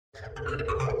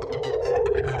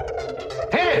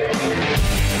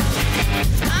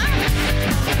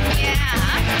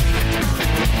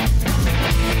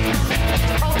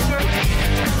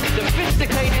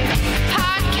Sophisticated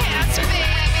podcast,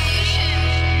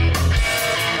 baby.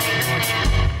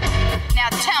 Now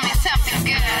tell me something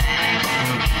good.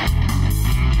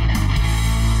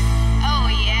 Oh,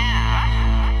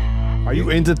 yeah. Are you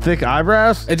into thick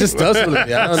eyebrows? It just does with me.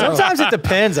 I don't know. Sometimes it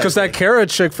depends. Because that Kara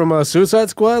chick from Suicide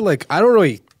Squad, like, I don't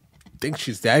really think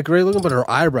she's that great looking, but her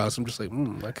eyebrows, I'm just like,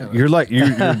 that kind of. You're like, you're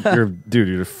dude,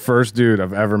 you're the first dude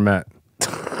I've ever met.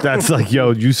 That's like,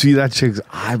 yo, you see that chick's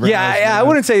eyebrows? Yeah, I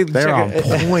wouldn't say they're on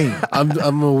point.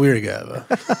 I'm a weird guy, though.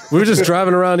 We were just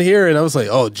driving around here, and I was like,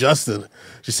 oh, Justin, did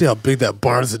you see how big that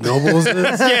Barnes & Nobles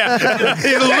is? Yeah,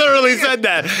 he literally said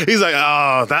that. He's like,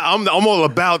 oh, I'm all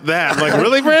about that. I'm like,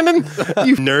 really, Brandon?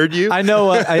 You nerd, you. I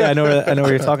know. I know what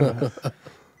you're talking about.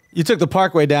 You took the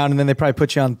Parkway down, and then they probably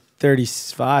put you on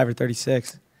 35 or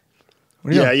 36.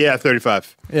 Yeah,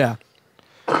 35. Yeah.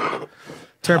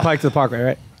 Turnpike to the Parkway,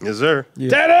 right? Yes, sir. Yeah.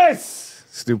 Dennis!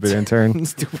 Stupid intern.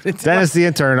 Stupid intern. Dennis the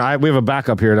intern. We have a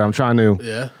backup here that I'm trying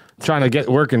to get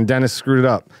working. Dennis screwed it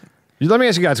up. Let me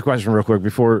ask you guys a question real quick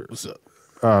before. What's up?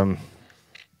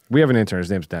 We have an intern.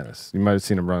 His name's Dennis. You might have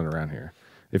seen him running around here.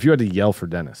 If you had to yell for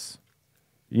Dennis,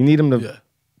 you need him to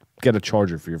get a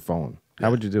charger for your phone. How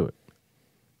would you do it?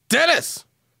 Dennis!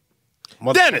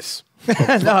 Dennis! You were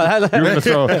gonna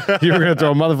throw a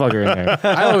motherfucker in there.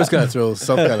 I always got to throw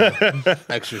some kind of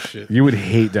extra shit. You would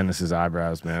hate Dennis's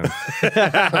eyebrows, man.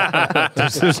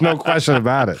 there's no question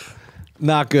about it.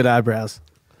 Not good eyebrows.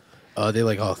 They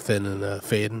like all thin and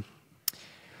fading.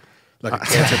 Like a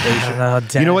cancer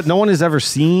patient. You know what? No one has ever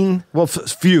seen. Well,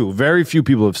 very few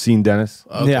people have seen Dennis.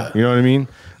 Okay. Yeah. You know what I mean?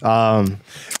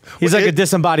 He's like a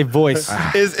disembodied voice.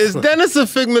 Is Dennis a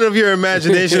figment of your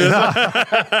imagination?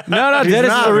 No,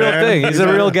 Dennis is a real thing. He's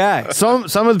a real guy. Some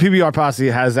of the PBR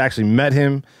posse has actually met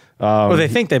him. Well, they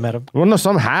think they met him. Well, no,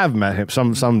 some have met him.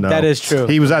 Some no. That is true.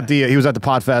 He was at the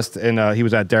Podfest, and he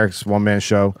was at Derek's one man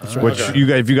show. Which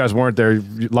if you guys weren't there,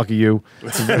 lucky you.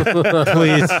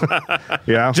 Please.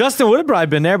 Yeah. Justin would have probably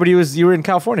been there, but you were in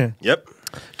California. Yep.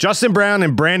 Justin Brown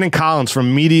and Brandon Collins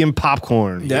from Medium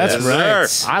Popcorn. That's Yes, right.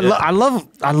 sir.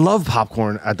 I love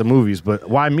popcorn at the movies, but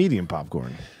why medium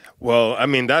popcorn? Well, I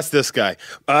mean, that's this guy.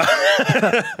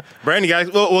 Brandon,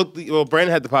 guys. Well,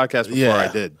 Brandon had the podcast before I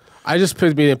did. I just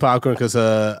picked medium popcorn because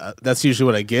that's usually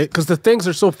what I get because the things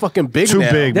are so fucking big Too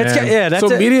now. big, That's man. that's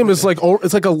so it. medium is like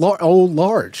it's like a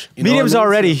large. You know Medium's what I mean?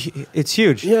 already it's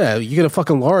huge. Yeah, you get a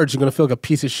fucking large, you're gonna feel like a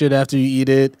piece of shit after you eat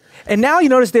it. And now you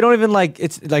notice they don't even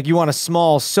it's like you want a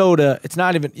small soda. It's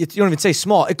not even you don't even say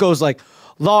small. It goes like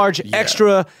large,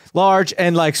 extra large,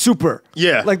 and like super.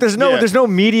 Yeah. Like there's no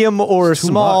medium or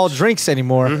small drinks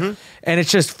anymore, and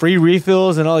it's just free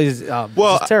refills and all these.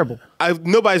 It's terrible.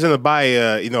 Nobody's gonna buy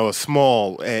a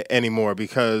small anymore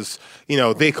because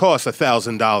they cost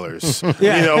 $1,000.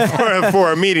 Yeah.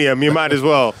 For a medium, you might as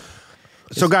well.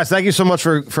 So, guys, thank you so much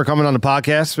for coming on the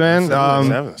podcast, man.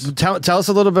 Tell us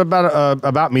a little bit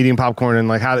about Medium Popcorn and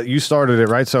like how you started it,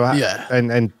 right? So,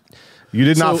 and you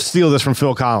did not steal this from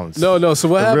Phil Collins. No. So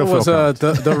what happened was Phil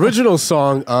the original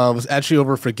song was actually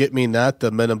over "Forget Me Not,"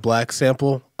 the Men in Black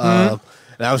sample, and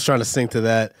I was trying to sing to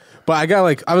that. But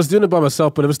I was doing it by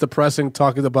myself, but it was depressing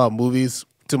talking about movies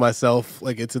to myself,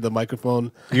 like into the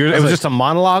microphone. It was just a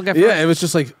monologue? Yeah, it was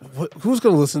just like, who's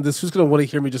going to listen to this? Who's going to want to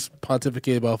hear me just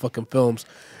pontificate about fucking films?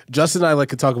 Justin and I like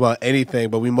to talk about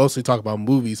anything, but we mostly talk about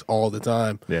movies all the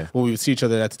time. Yeah. When we would see each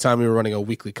other at the time, we were running a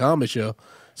weekly comedy show.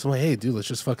 So I'm like, hey, dude, let's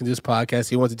just fucking do this podcast.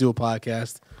 He wanted to do a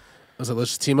podcast. I was like, let's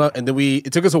just team up. And then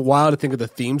it took us a while to think of the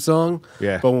theme song.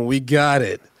 Yeah. But when we got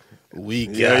it,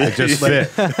 it just fit.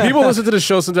 People listen to the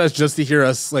show sometimes just to hear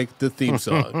us like the theme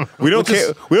song. We don't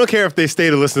care. We don't care if they stay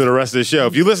to listen to the rest of the show.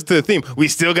 If you listen to the theme, we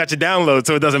still got you download,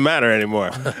 so it doesn't matter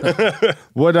anymore.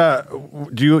 What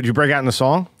do you break out in the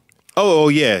song? Oh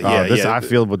yeah. I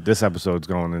feel what this episode's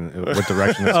going in, what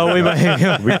direction. It's We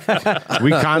might.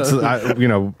 We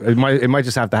constantly, it might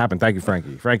just have to happen. Thank you,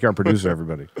 Frankie. Frankie, our producer,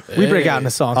 everybody. we break out in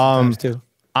the song sometimes too.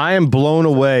 I am blown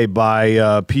away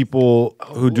by people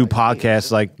who do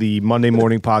podcasts like the Monday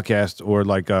Morning Podcast, or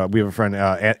like we have a friend,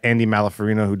 Andy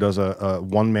Malafarina, who does a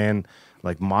one-man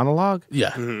like monologue.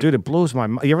 Yeah. Dude, it blows my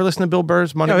mind. You ever listen to Bill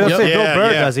Burr's Money? No, he'll say Bill Yeah,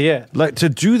 Burr yeah. does it. Yeah. Like to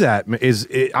do that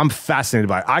I'm fascinated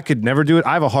by it. I could never do it.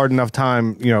 I have a hard enough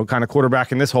time, kind of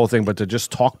quarterbacking this whole thing, but to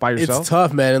just talk by yourself. It's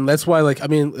tough, man, and that's why, like, I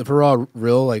mean, if we're all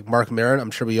real, like Mark Maron,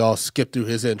 I'm sure we all skip through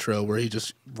his intro where he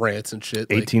just rants and shit.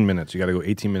 18 minutes. You got to go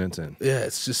 18 minutes in. Yeah,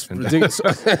 it's just ridiculous.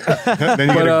 Then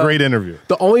you get a great interview.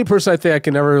 The only person I think I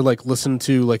can ever like listen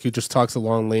to, like, who just talks a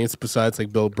long lanes besides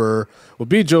like Bill Burr, would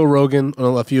be Joe Rogan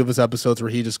on a few of his episodes where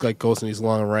he just like goes in these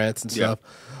long rants and stuff.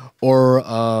 Or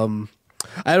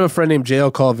I have a friend named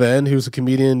JL Colvin who's a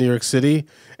comedian in New York City,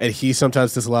 and he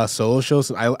sometimes does a lot of solo shows.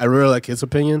 And I really like his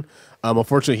opinion.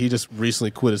 Unfortunately, he just recently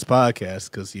quit his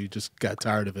podcast because he just got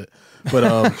tired of it. But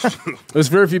there's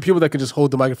very few people that can just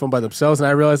hold the microphone by themselves, and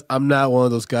I realized I'm not one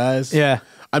of those guys. Yeah.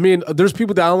 I mean, there's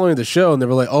people downloading the show, and they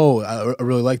were like, "Oh, I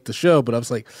really like the show," but I was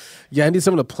like, "Yeah, I need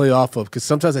someone to play off of because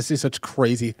sometimes I say such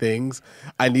crazy things.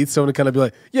 I need someone to kind of be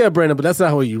like, yeah, Brandon, but that's not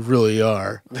how you really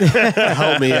are.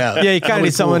 Help me out.' Yeah, you kind of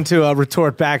need someone to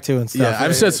retort back to and stuff. Yeah,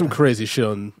 I've said some crazy shit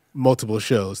on multiple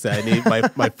shows that I need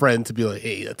my friend to be like,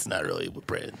 "Hey, that's not really what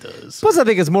Brandon does." Plus, I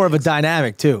think it's more of a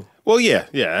dynamic too. Well,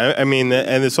 yeah. I mean,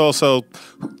 and it's also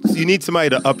you need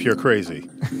somebody to up your crazy,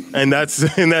 and that's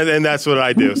what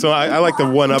I do. So I like the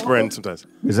one upper end sometimes.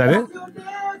 Is that it?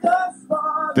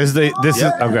 This is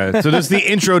okay. So this is the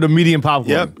intro to Medium Popcorn.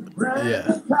 Yep.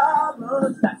 Yeah.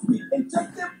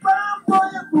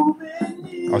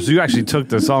 Oh, so you actually took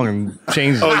the song and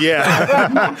changed it. Oh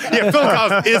yeah, yeah. Phil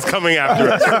Collins is coming after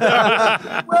us.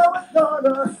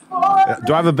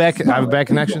 Do I have a back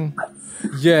connection?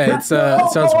 Yeah, it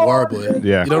sounds warbly.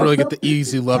 Yeah. You don't really get the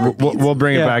easy lover beats. We'll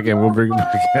bring it back in. We'll bring it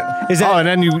back in. Is that- and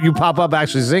then you pop up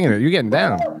actually singing it. You're getting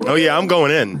down. Oh yeah, I'm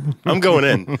going in.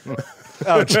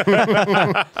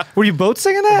 Were you both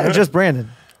singing that or just Brandon?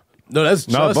 No, that's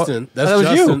Justin. That's that was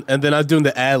Justin. you. And then I'm doing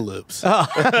the ad libs.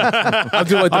 I'm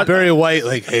doing like the Barry White,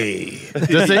 like, "Hey."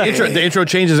 Does the intro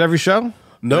changes every show?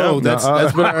 No, that's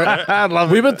been I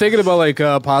love we've been thinking about like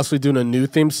possibly doing a new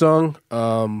theme song,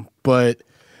 but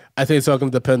I think it's all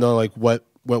going to depend on like what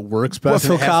works best.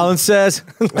 What Phil Collins says.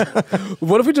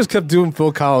 What if we just kept doing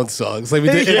Phil Collins songs like we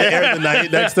did in the Air of the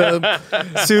Night next to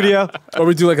him? Studio. Or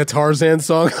we do like a Tarzan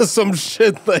song or some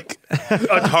shit like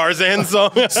A Tarzan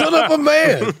song. "Son of a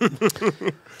Man."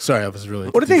 Sorry, I was really.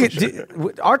 What do you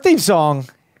think? Our theme song,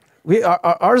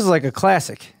 ours is like a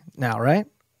classic now, right?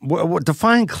 What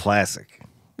define classic?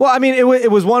 Well, I mean,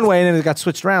 it was one way and then it got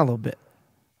switched around a little bit.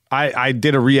 I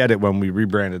did a re-edit when we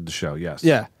rebranded the show. Yes.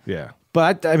 Yeah. Yeah.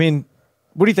 But I mean,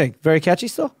 what do you think? Very catchy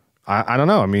still? I don't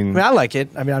know. I mean, I like it.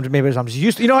 I mean, maybe I'm just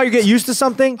used to. You know how you get used to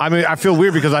something? I mean, I feel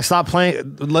weird because I stopped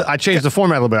playing. I changed the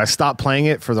format a little bit. I stopped playing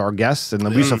it for our guests, and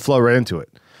we used to flow right into it.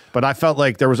 But I felt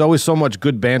like there was always so much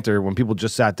good banter when people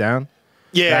just sat down.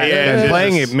 Yeah. And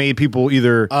playing it made people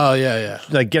either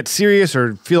like get serious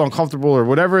or feel uncomfortable or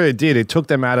whatever it did. It took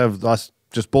them out of us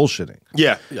just bullshitting.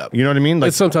 Yeah. You know what I mean? Like,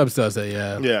 It sometimes does that,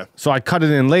 yeah. Yeah. so I cut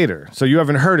it in later. So you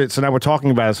haven't heard it. So now we're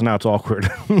talking about it. So now it's awkward.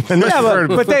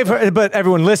 Yeah, but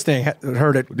everyone listening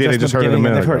heard it. They just heard it a beginning and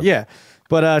minute they've heard- ago. Yeah.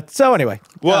 But so anyway.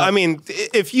 Well, I mean,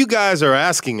 if you guys are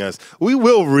asking us, we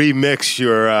will remix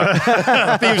your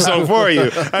theme song for you.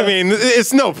 I mean,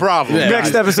 it's no problem.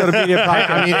 Next episode of Media Podcast.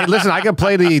 I mean, listen, I can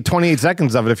play the 28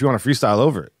 seconds of it if you want to freestyle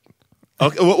over it.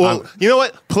 Okay, well, you know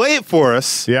what? Play it for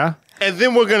us. Yeah? And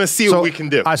then we're going to see what we can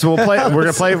do. All right, so we'll play. We're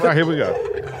going to play. Here we go.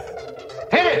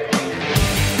 Hit it.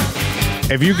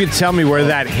 If you could tell me where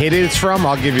that hit is from,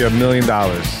 I'll give you $1 million.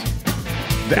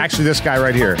 Actually, this guy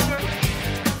right here.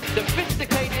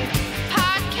 Sophisticated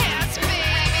podcast,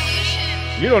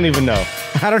 baby. You don't even know.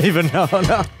 I don't even know.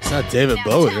 No. It's not David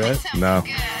Bowie, right? No.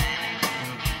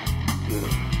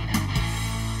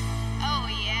 Oh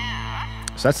yeah.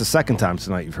 So that's the second time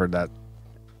tonight you've heard that.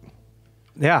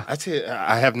 Yeah. That's it.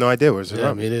 I have no idea where's it Yeah,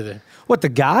 from. me neither. What, the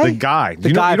guy? The guy. The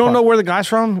you guy don't part. know where the guy's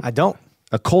from? I don't.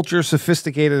 A culture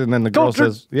sophisticated, and then the girl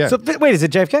says, yeah. So, wait, is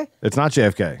it JFK? It's not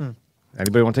JFK.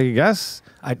 Anybody want to take a guess?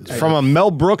 I- From a Mel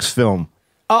Brooks film.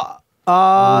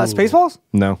 Spaceballs?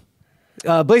 No.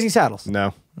 Blazing Saddles.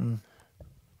 No.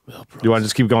 You want to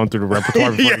just keep going through the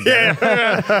repertoire? Before you get it?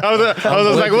 I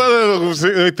was like, well, let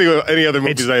me think of any other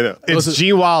movies I know. It's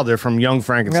G. Wilder from Young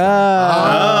Frankenstein.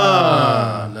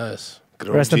 Nice. Good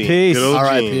old Rest in Gene. peace. Good old Gene.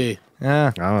 R.I.P.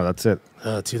 Yeah. I don't know. That's it.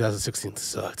 2016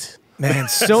 sucked. Man,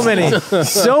 so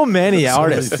many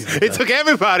artists. It took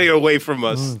everybody away from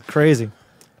us. Crazy.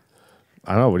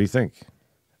 I don't know. What do you think?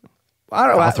 I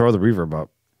don't know. I'll throw the reverb up.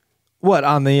 What,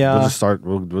 on the We'll just start.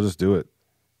 We'll just do it.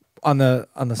 on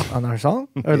our song?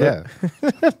 Or Yeah.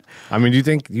 I mean, do you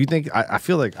think? I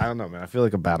feel like I don't know, man. I feel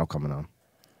like a battle coming on.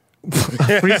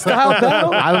 Freestyle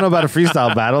battle? I don't know about a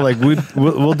freestyle battle. Like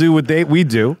we'll do what we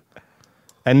do,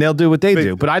 and they'll do what they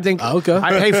do. But I think Okay.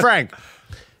 Hey Frank,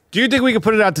 do you think we could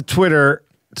put it out to Twitter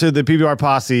to the PBR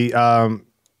posse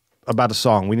about a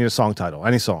song? We need a song title,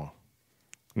 any song,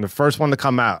 and the first one to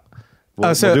come out,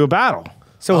 we'll do a battle.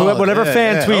 So whatever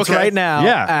fan tweets okay. right now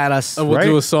at us. And we'll Right?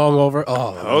 do a song over.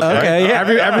 Oh, Okay, yeah.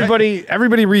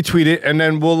 Everybody retweet it, and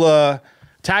then we'll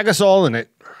tag us all in it,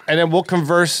 and then we'll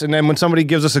converse. And then when somebody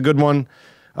gives us a good one,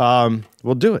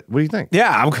 we'll do it. What do you think?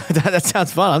 Yeah, that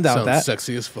sounds fun. I'm down with sounds that.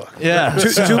 sexy as fuck. Yeah.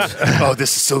 Oh,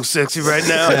 this is so sexy right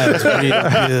now.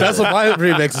 That's what my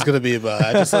remix is going to be about.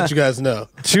 I just let you guys know.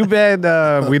 Too bad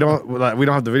we don't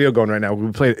have the video going right now.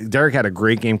 We played. Derek had a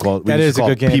great game called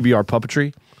good game. PBR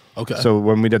Puppetry. Okay. So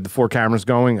when we did the 4 cameras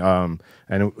going, and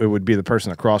it would be the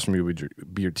person across from you would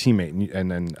be your teammate,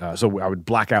 and then so I would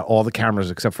black out all the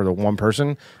cameras except for the one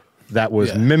person that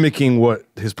was mimicking what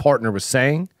his partner was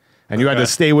saying, and you had to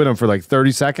stay with him for like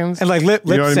 30 seconds And like lip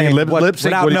you know what I mean? sync Lip sync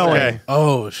without what he knowing. said.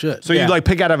 Oh, shit. So you'd like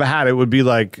pick out of a hat. It would be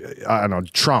like I don't know,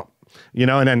 Trump. You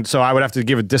know, and then so I would have to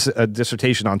give a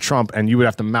dissertation on Trump, and you would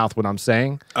have to mouth what I'm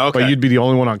saying. Okay. But you'd be the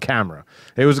only one on camera.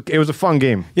 It was a fun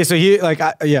game. Yeah, so he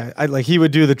he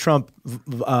would do the Trump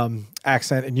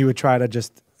accent, and you would try to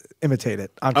just imitate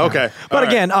it on camera. Okay, But all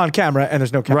again, on camera, and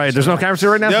there's no camera. Right? There's no camera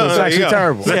here right now, No, so it's there actually you go.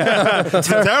 terrible. Yeah. It's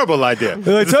a terrible idea.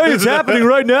 I tell you, it's happening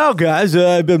right now, guys.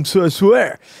 I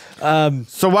swear.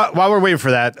 So while we're waiting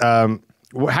for that,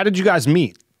 how did you guys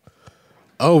meet?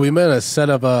 Oh, we met a set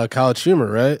of College Humor,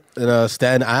 right? In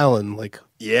Staten Island. Like,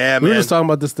 Yeah, we man. were just talking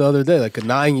about this the other day, like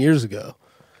 9 years ago.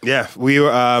 Yeah, we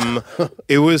were.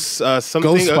 It was something.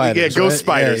 Ghost Spiders, yeah, Ghost right?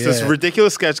 Spiders. Yeah, This yeah.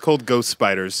 ridiculous sketch called Ghost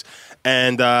Spiders,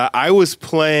 and I was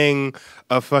playing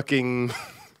a fucking.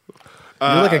 You're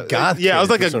like a goth Yeah, I was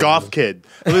kid like for a some goth reason. kid.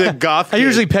 I was a goth. I kid.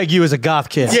 usually peg you as a goth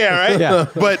kid. Yeah, right. Yeah.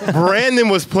 But Brandon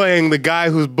was playing the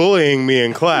guy who's bullying me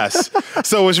in class,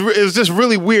 so it was just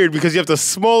really weird because you have the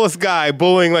smallest guy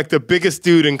bullying like the biggest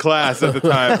dude in class at the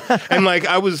time, and like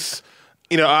I was,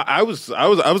 you know, I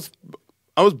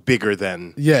was bigger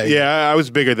then. Yeah. I was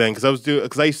bigger then because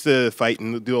I used to fight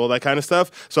and do all that kind of stuff.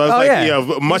 So I was Oh, like, yeah. you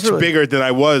know, much He's really- bigger than I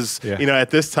was, you know,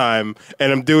 at this time.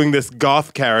 And I'm doing this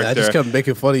goth character. I just kept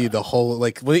making fun of you the whole,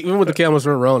 like, even when the cameras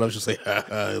weren't rolling, I was just like,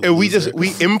 and we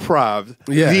improv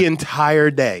the entire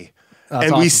day. And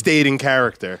we awesome. stayed in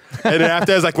character. And then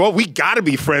after I was like, well, we gotta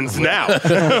be friends now.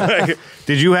 Like,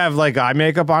 Did you have like eye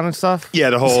makeup on and stuff? yeah,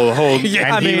 the whole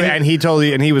And he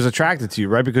totally and he was attracted to you,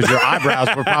 right? Because your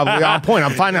eyebrows were probably on point.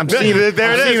 I'm seeing There it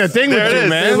seeing is. a thing There with it you, is.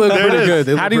 man. They look There it pretty is. good.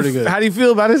 They How look do pretty good. you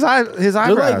feel about his They're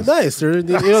eyebrows? like nice. They're,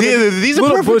 See, these are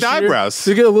little perfect bushier. eyebrows.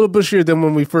 They get a little bushier than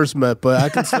when we first met, but I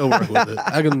can still work with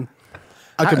it.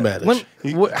 I can manage.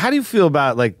 How do you feel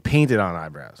about like painted on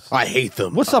eyebrows? I hate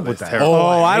them. What's up with that? terrible.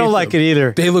 Oh, I don't hate like them. it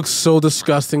either. They look so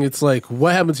disgusting. It's like,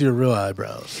 what happened to your real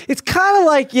eyebrows? It's kind of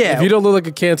like, yeah. If you don't look like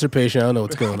a cancer patient, I don't know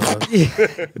what's going on.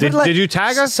 Did you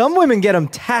tag us? Some women get them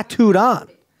tattooed on.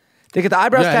 They get the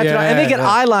eyebrows Yeah, tattooed yeah, on, and they get yeah.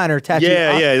 eyeliner tattooed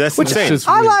Yeah, on. yeah, that's Which insane. It's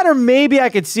weird. eyeliner, maybe I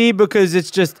could see because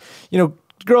it's just, you know,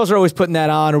 girls are always putting that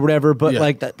on or whatever, but Yeah.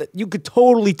 like that, you could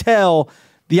totally tell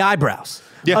the eyebrows.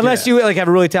 Yeah. Unless you like have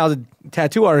a really talented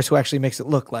tattoo artist who actually makes it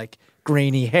look like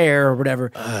grainy hair or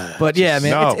whatever. But yeah,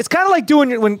 man, no. it's kind of like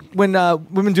doing when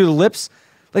women do the lips.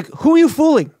 Like, who are you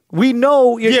fooling? We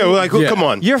know you're. Yeah, we're like, oh, come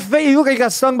on. Your face, you look like you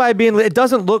got stung by a bee. It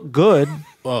doesn't look good.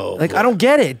 Oh, Like, I don't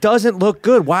get it. It doesn't look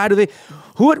good. Why do they?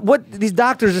 What? These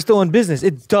doctors are still in business.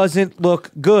 It doesn't look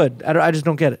good. I just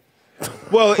don't get it.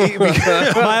 Well,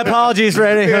 My apologies for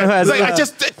anyone who has. it's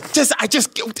like,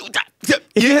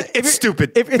 it's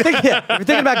stupid. If you're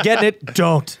thinking about getting it,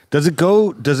 don't. Does it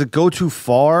go too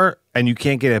far and you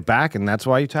can't get it back, and that's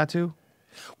why you tattoo?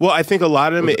 Well, I think a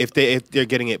lot of them, if they're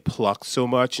getting it plucked so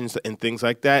much and things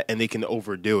like that, and they can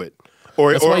overdo it.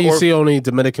 Or That's why you see only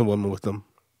Dominican women with them.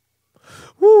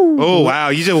 Oh wow!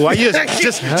 You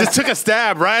just took a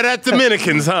stab right at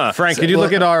Dominicans, huh? Frank, can you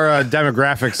look at our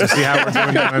demographics and see how we're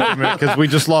doing down because we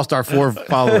just lost our 4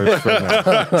 followers right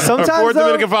now. Our Sometimes 4 though,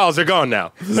 Dominican followers are gone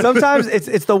now. sometimes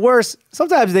it's the worst.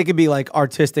 Sometimes they can be like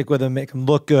artistic with them, make them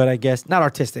look good. I guess not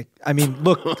artistic. I mean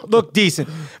look decent.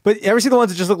 But you ever see the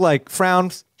ones that just look like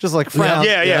frowns? Just like frowns.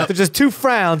 Yeah. They're just 2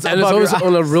 frowns And it's above always your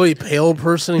on a really pale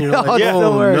person. And you're Oh, like, it's the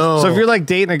oh, worst. no. So if you're like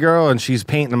dating a girl and she's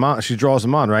painting them on, she draws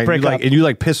them on, right? Break up. And you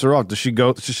like piss her off. Does she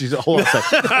go? She's hold on a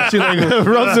second. She like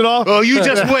rubs it off. Oh, you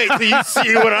just wait till you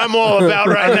see what I'm all about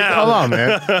right now. Come on,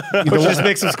 man. just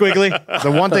makes them squiggly. The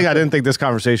one thing I didn't think this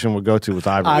conversation would go to was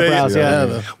eyebrows. Eyebrows,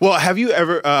 yeah. Well, have you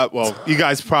ever? Well, you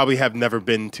guys probably have never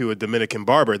been to a Dominican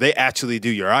barber. They actually do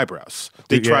your eyebrows.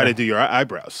 They try to do your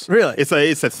eyebrows. Really? It's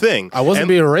a thing. I wasn't And-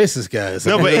 being racist, guys.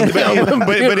 No, but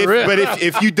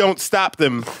if you don't stop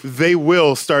them, they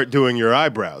will start doing your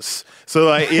eyebrows. So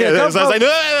like, so I was like,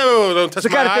 no, don't touch It's the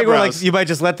my kind of thing where like eyebrows. you might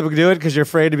just let them do it because you're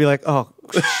afraid to be like, oh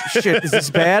shit, is this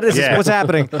bad? Is this, what's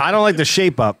happening? I don't like the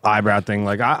shape up eyebrow thing.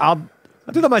 Like I'll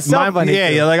do that myself. If I need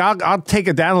to. Like I'll take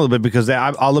it down a little bit because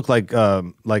I'll look like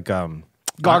Gargamel?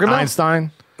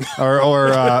 Einstein. or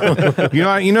you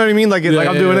know what I mean? Like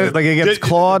I'm doing it like it gets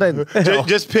clawed. And,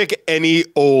 Just pick any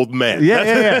old man.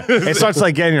 yeah. It starts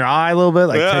like getting your eye a little bit.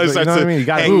 Like Yeah, it you know starts what I to mean? You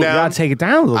hang down. gotta take it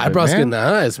down a little Eyebrows bit, getting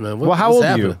man. the eyes, man. Well, how old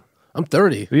are you? I'm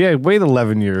 30. Yeah, wait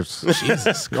 11 years.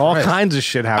 Jesus All Christ. kinds of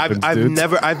shit happens, I've dude.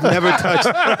 never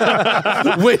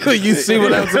touched. Wait till you see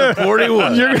what happens at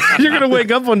 41. You're gonna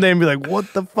wake up one day and be like,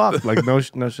 "What the fuck?" Like no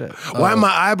shit. Why are my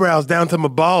eyebrows down to my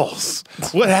balls?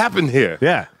 What happened here?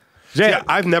 Yeah. Yeah,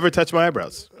 I've never touched my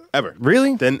eyebrows ever.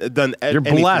 Really? Done You're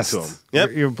anything blessed. to them.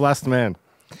 Yep. You're a blessed man.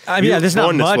 I mean, there's not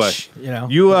born this much. You know,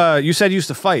 You said you used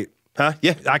to fight. Huh?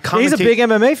 Yeah. he's a big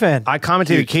MMA fan. I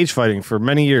commentated cage fighting for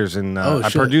many years, and I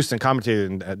shit. produced and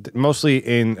commentated mostly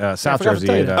in South forgot to Jersey.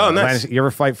 tell you at, that. Oh, nice. Atlantic. You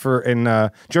ever fight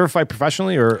did you ever fight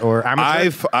professionally or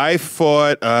amateur? I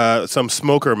fought some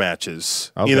smoker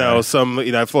matches. Okay. You know,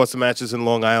 I fought some matches in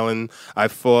Long Island. I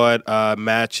fought a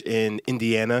match in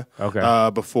Indiana. Okay.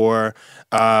 Before.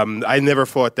 I never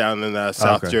fought down in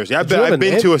South Okay. Jersey. I've you have a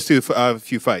been name? to a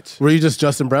few fights. Were you just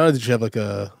Justin Brown or did you have like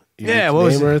a Yeah, what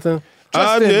was name or it? anything?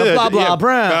 Justin, the blah, blah,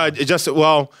 Brown. I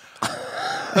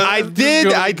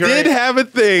did have a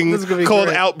thing This is gonna be called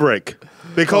great. Outbreak.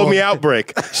 They called me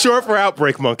Outbreak, short for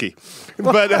Outbreak Monkey.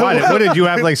 But what did you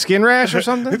have, like skin rash or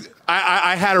something?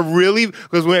 I had a really,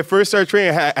 because when I first started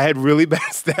training, I had really bad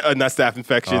staph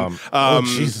infection.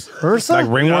 Jesus. Ursa? Like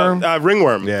ringworm?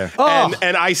 Ringworm. Yeah.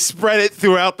 And I spread it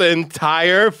throughout the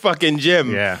entire fucking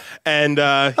gym. Yeah. And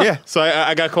so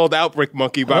I got called Outbreak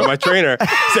Monkey by my trainer,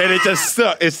 saying it just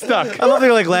stuck. It stuck. I love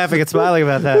you're like laughing and smiling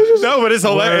about that. No, but it's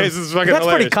hilarious. It's fucking That's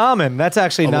hilarious. pretty common. That's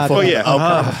actually not. Oh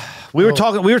yeah. We were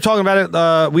talking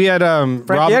about it. We had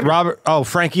Egger?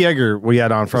 Frankie Egger. We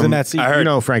had on from. in that seat. I heard. You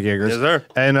know Frankie Eggers. Yes, sir.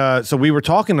 And so we were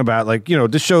talking about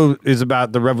this show is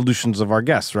about the revolutions of our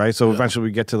guests, right? So eventually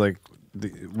we get to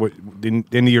in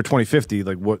the year 2050,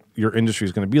 like what your industry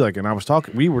is going to be like. And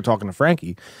we were talking to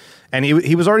Frankie, and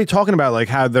he was already talking about like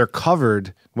how they're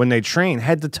covered when they train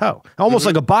head to toe, almost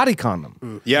like a body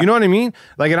condom. Yeah. You know what I mean?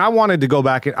 Like, and I wanted to go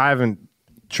back, and I haven't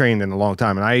trained in a long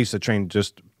time, and I used to train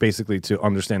just basically to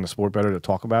understand the sport better, to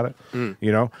talk about it,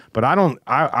 you know. But I'm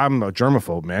a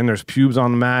germaphobe, man. There's pubes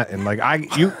on the mat, and like I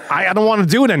don't want to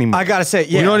do it anymore. I gotta say,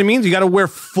 yeah. You know what I mean? You got to wear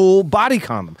full body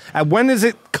condom. And when does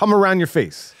it come around your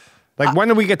face? Like when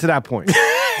do we get to that point?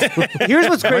 Here's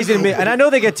what's crazy to me, and I know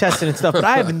they get tested and stuff, but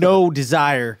I have no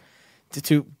desire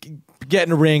to get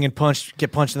in a ring and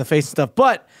get punched in the face and stuff.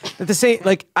 But at the same,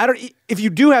 like if you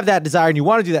do have that desire and you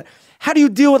want to do that, how do you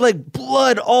deal with like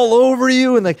blood all over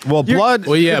you and like blood?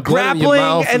 Well, yeah, you're blood in your grappling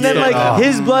mouth and then and shit. like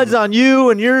his blood's on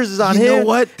you and yours is on him. You know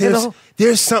what? And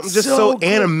There's something just so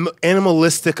good.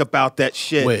 animalistic about that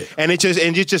shit. Wait. And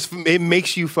it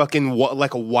makes you fucking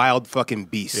like a wild fucking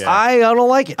beast. I don't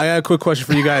like it. I got a quick question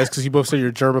for you guys because you both said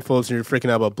you're germaphobes and you're freaking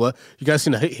out about blood. You guys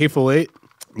seen the Hateful Eight?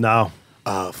 No.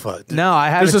 Oh, fuck. dude. No, I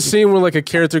haven't. There's a scene where like a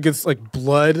character gets like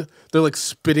blood. They're like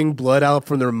spitting blood out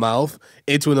from their mouth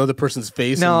into another person's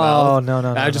face. No, and mouth. no,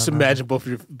 And I just imagine both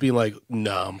of you being like,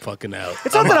 "No, I'm fucking out."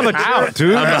 It's not that I'm a Out,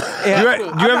 dude. Yeah,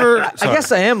 you ever? I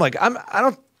guess I am like I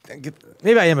don't.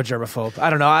 Maybe I am a germaphobe.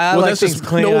 I don't know. I Well, like that's things just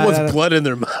clean. no one I wants don't- blood in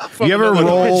their mouth. You ever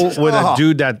roll with a Oh.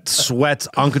 dude that sweats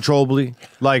uncontrollably?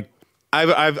 Like,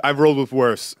 I've rolled with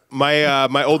worse.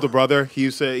 My older brother, he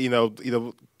used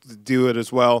to do it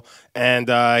as well, and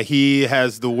he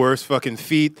has the worst fucking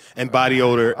feet and body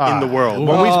odor in the world.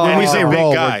 when we he's say a big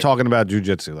roll, guy. we're talking about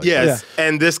jujitsu. Like, Yes,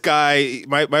 and this guy,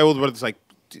 my older brother's like,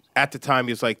 at the time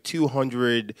he was like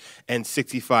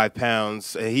 265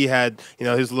 pounds. And he had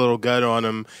his little gut on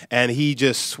him, and he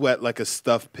just sweat like a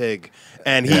stuffed pig.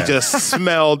 And he just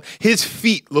smelled. His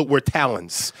feet were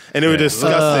talons, and they were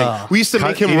disgusting. We used to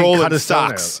make him roll in his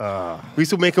socks. toenails. We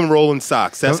used to make him roll in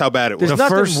socks. That's how bad it was. There's The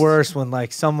nothing first- worse when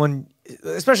like someone,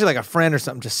 especially like a friend or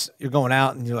something, just you're going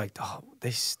out and you're like, oh,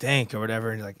 they stink or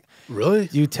whatever, and you're like, Really?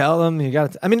 you tell them you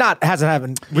got to. I mean, hasn't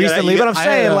happened recently, you but got- I'm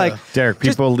saying like, Derek,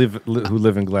 people who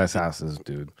live in glass houses,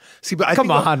 dude. See, but I come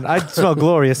think on, I smell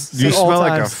glorious. You at all smell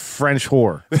like a times. French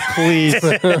whore. Please,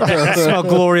 I smell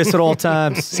glorious at all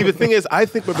times. See, the thing is, I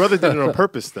think my brother did it on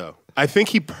purpose, though. I think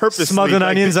he purposely Smuggling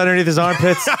onions underneath his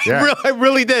armpits. Yeah. I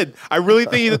really did. I really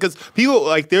think because people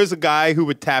like there's a guy who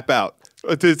would tap out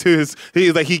to his.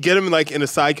 He'd get him like in a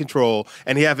side control,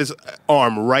 and he have his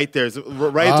arm right there,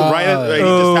 right. He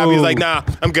just happy. He's like, nah,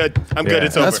 I'm good. I'm good.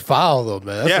 It's over. That's foul though,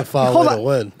 man. That's a foul way to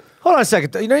win. Hold on a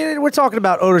second. You know, we're talking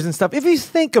about odors and stuff. If you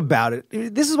think about it,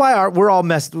 this is why we're all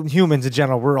messed. Humans in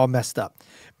general, we're all messed up.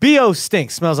 BO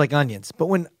stinks, smells like onions. But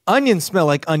when onions smell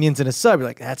like onions in a sub, you're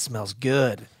like, that smells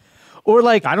good. Or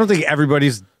like, I don't think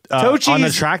everybody's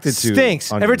unattracted to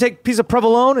stinks. onions. Ever take a piece of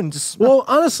provolone and just Well,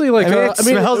 honestly, like it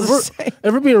smells the same.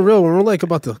 Ever being real, when we're like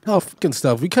about the fucking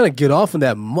stuff, we kind of get off in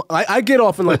that. I get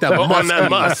off in like that on that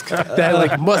musk, that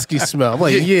like musky smell. I'm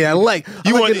like, I like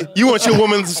you want your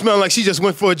woman to smell like she just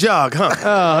went for a jog, huh? Oh, it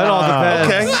all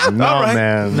depends. Okay, No, all right.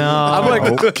 man. No. I'm like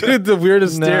the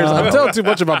weirdest stares. I'm telling too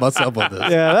much about myself on this.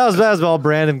 Yeah, that was all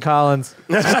Brandon Collins.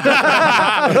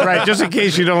 Right, just in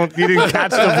case you didn't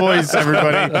catch the voice,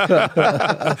 everybody.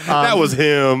 That was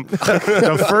him.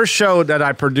 The first show that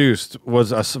I produced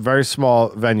was a very small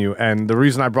venue, and the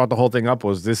reason I brought the whole thing up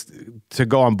was this to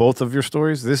go on both of your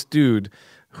stories. This dude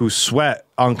who sweat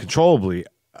uncontrollably.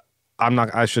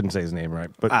 I shouldn't say his name, right?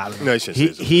 But No, you should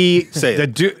he say the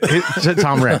it. dude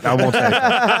Tom Rick. I won't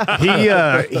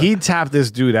say it. He tapped this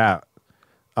dude out.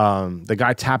 The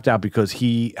guy tapped out because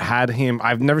he had him.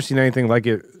 I've never seen anything like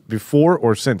it before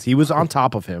or since. He was on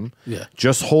top of him,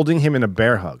 just holding him in a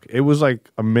bear hug. It was like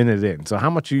a minute in. So how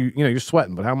much you're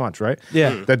sweating, but how much, right?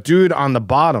 Yeah. The dude on the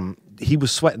bottom, he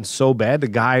was sweating so bad, the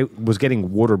guy was getting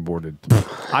waterboarded.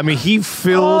 I mean, he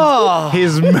filled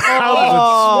his mouth with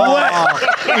sweat.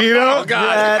 You know? And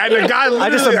the guy literally, I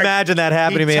just imagine that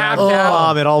happening to me. tapped I out,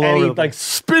 vomit all and over. he like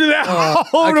spit it out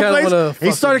all over kinda the wanna place.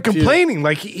 He started fucking puke. complaining.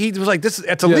 Like he was like,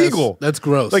 "It's illegal. That's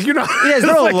gross. Like you're not. Yeah, is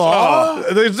there a like, law?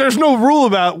 There's no rule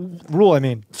about Rule, I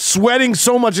mean. sweating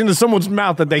so much into someone's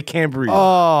mouth that they can't breathe.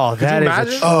 Oh, that is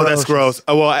imagine? Oh, that's gross.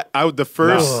 Well, the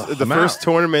first I'm out.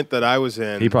 tournament that I was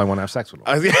in, He probably want to have sex with him.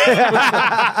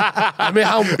 I mean,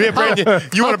 how Brandon,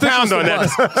 you want to pound on that?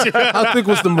 how thick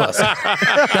was the musk?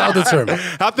 That'll determine.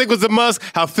 How thick was the musk?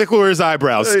 How thick were his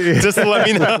eyebrows? Just to let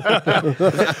me know.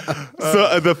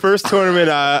 So the first tournament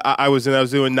I was in, I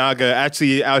was doing Naga,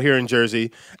 actually out here in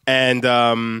Jersey, and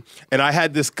I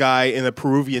had this guy in a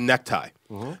Peruvian necktie.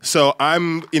 So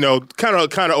I'm, kind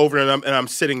of over it, and I'm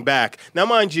sitting back. Now,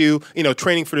 mind you,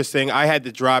 training for this thing, I had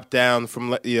to drop down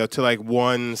from, to like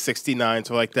 169,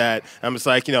 so like that. I'm just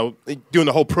like, doing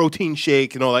the whole protein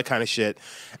shake and all that kind of shit.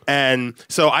 And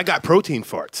so I got protein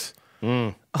farts.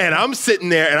 And I'm sitting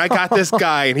there, and I got this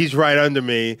guy, and he's right under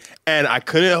me, and I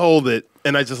couldn't hold it.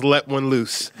 And I just let one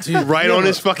loose right on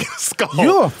his fucking skull.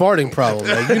 You have a farting problem,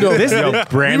 man. You know this.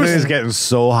 Brandon is getting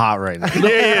so hot right now.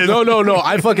 Yeah. No.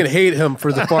 I fucking hate him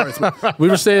for the farts. We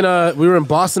were saying we were in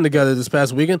Boston together this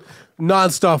past weekend,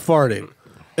 nonstop farting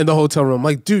in the hotel room. I'm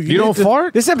like, dude, You don't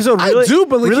fart? This episode really, I do,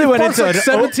 but like, really he went farts into like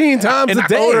 17 times a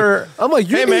day. odor. I'm like,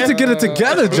 you Hey, need man. to get it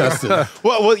together, Justin.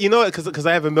 Well, because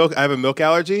I have a milk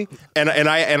allergy, and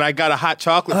I got a hot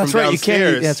chocolate That's from right, you can't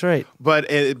downstairs. eat- that's right. But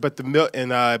the milk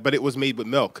but it was made with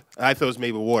milk. I thought it was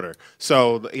made with water.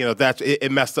 So that's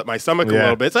it messed up my stomach a Yeah.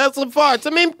 little bit. So that's some farts. I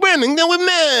mean, Brandon, with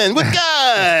men, with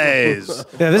guys.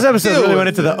 Yeah, this episode Dude. really went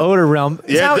into the odor realm.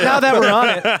 Yeah. Now that we're on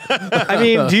it, I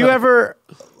mean, do you ever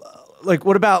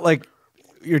what about like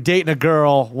you're dating a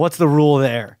girl? What's the rule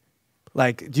there?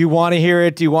 Like, do you want to hear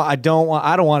it? I don't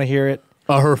want to hear it.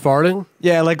 Her farting?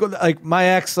 Yeah, like my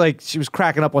ex, like she was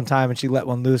cracking up one time and she let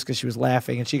one loose because she was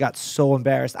laughing and she got so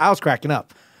embarrassed. I was cracking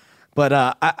up, but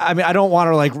I mean, I don't want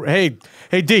her like, hey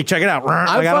D, check it out. Like,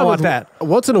 I don't want that.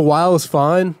 Once in a while is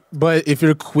fine, but if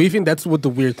you're queefing, that's what the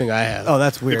weird thing I have. Oh,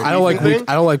 that's weird. I don't like Queefing?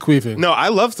 I don't like queefing. No, I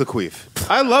love the queef.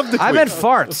 I love the queef. I meant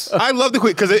farts. I love the queef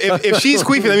because if she's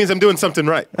queefing, that means I'm doing something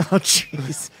right. Oh,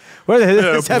 jeez.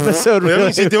 This episode That really.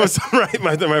 means she's doing something right,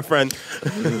 my friend.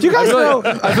 Do you guys know?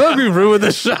 I feel like we ruined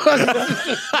the show.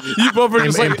 You both are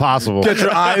just like Impossible. get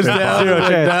your eyes down. Zero like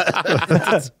chance.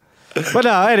 that. But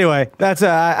no, anyway, that's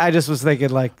I just was thinking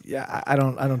like, yeah, I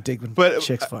don't dig when But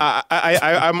chicks fart.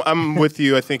 I'm with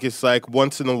you. I think it's like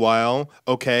once in a while,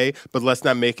 okay, but let's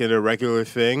not make it a regular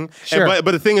thing. Sure. But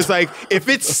the thing is like, if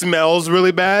it smells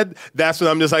really bad, that's when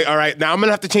I'm just like, all right, now I'm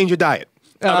gonna have to change your diet.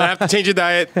 I'm gonna have to change your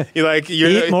diet. You're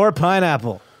Eat more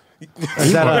pineapple.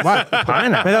 Is that a,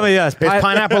 Pineapple. yes, Is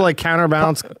pineapple like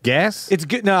counterbalance gas? It's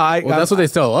good. No, Well, that's what they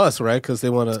tell us, right? Because they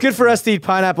want to. It's good for us to eat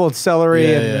pineapple and celery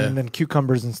Yeah, and, yeah. and then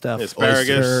cucumbers and stuff.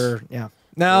 Asparagus. Oyster, yeah.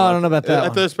 No, I don't know about that. I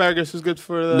one. thought asparagus was good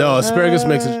for the. No, asparagus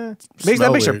makes it Makes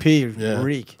smell your weird. pee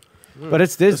reek. But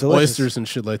it's delicious. Oysters and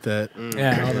shit like that.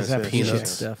 Yeah, all this that peanut peanuts.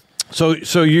 stuff.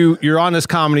 So you're on this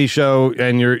comedy show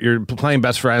and you're playing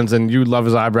best friends and you love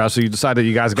his eyebrows, so you decided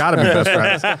you guys got to be best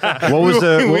friends. What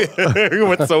was we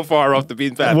went so far off the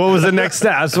beaten path. what was the next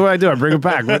step? That's what I do. I bring it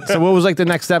back. So what was like the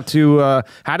next step to?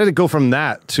 How did it go from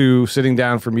that to sitting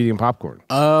down for Medium Popcorn?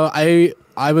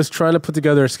 I was trying to put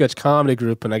together a sketch comedy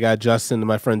group, and I got Justin and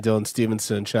my friend Dylan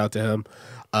Stevenson, shout out to him,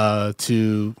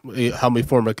 to help me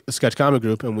form a sketch comedy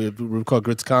group, and we were called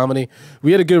Grits Comedy.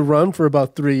 We had a good run for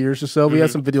about 3 years or so. We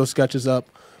had some video sketches up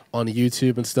on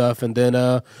YouTube and stuff, and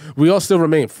then we all still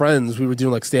remain friends. We were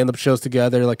doing like stand-up shows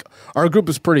together. Like our group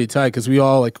was pretty tight because we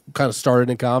all like kind of started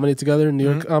in comedy together in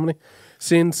New York comedy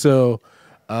scene. So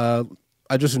I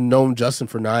just known Justin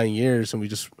for 9 years, and we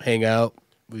just hang out.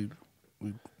 We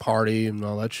party and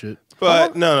all that shit.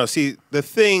 But no. See, the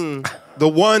thing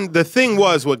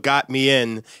was what got me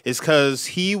in is because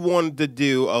he wanted to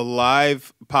do a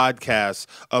live podcast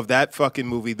of that fucking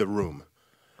movie, The Room.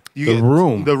 The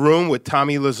Room with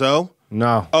Tommy Wiseau.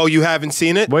 No. Oh, you haven't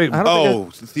seen it? Wait. You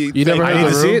never I need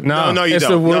to see it? No. No, you It's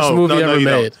don't. the worst movie ever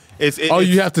made.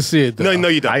 You have to see it, though. No,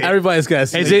 you don't. Everybody's got to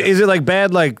see it. Is it like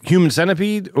bad like Human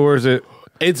Centipede or is it?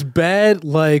 It's bad.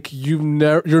 Like you're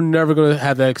never gonna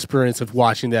have that experience of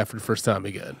watching that for the first time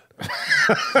again.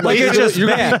 Like it's just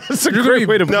bad. That's a great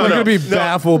way to put it. You're gonna be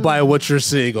baffled by what you're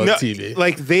seeing on TV.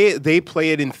 Like they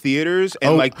play it in theaters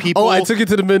and like people. Oh, I took it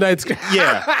to the midnight screen.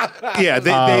 Yeah.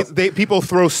 They people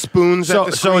throw spoons at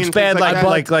the screen. So it's bad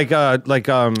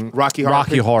like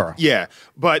Rocky Horror. Yeah,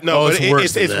 but no, it's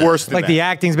worse than that. worse than Like that. the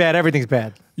acting's bad, everything's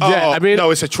bad. Yeah, I mean,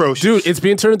 no, it's atrocious, dude. It's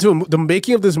being turned into the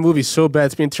making of this movie is so bad.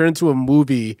 It's being turned into a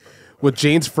movie with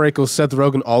James Franco, Seth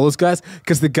Rogen, all those guys,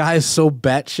 because the guy is so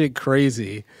batshit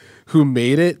crazy who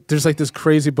made it. There's like this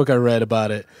crazy book I read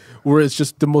about it where it's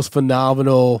just the most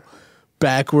phenomenal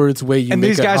backwards way you. And make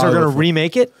these a guys are Hollywood going to film.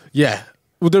 remake it. Yeah.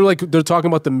 Well, they're talking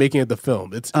about the making of the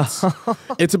film. It's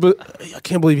I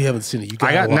can't believe you haven't seen it.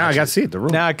 I got to see it. The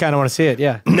Room. Now I kind of want to see it.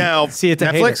 Yeah. Now See it to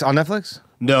hate it. Netflix on Netflix.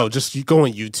 No, just you go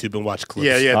on YouTube and watch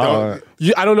clips. Yeah. Don't,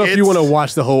 I don't know if you want to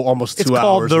watch the whole almost 2 It's hours.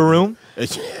 called The Room.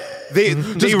 they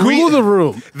Google The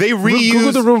Room. They reuse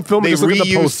Google The Room film. They and just look at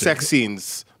the reuse poster. sex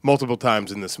scenes multiple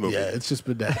times in this movie. Yeah, it's just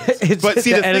bananas. It's, But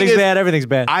see, the thing editing's is, bad, everything's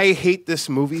bad. I hate this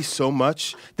movie so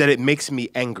much that it makes me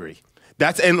angry.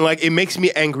 It makes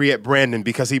me angry at Brandon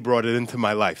because he brought it into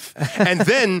my life. And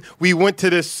then we went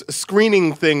to this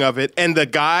screening thing of it, and the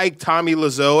guy, Tommy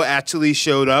Wiseau, actually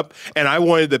showed up, and I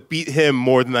wanted to beat him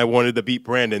more than I wanted to beat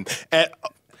Brandon. And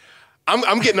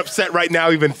I'm getting upset right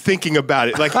now even thinking about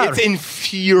it. Like, it's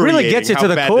infuriating. Really gets you how to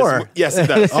the bad core. Yes, it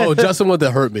does. Oh, Justin wanted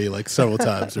to hurt me like several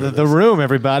times. The Room,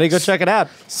 everybody, go check it out.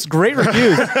 It's great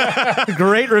reviews.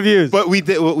 Great reviews. But we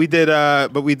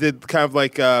did kind of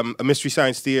like a Mystery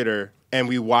Science Theater, and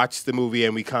we watched the movie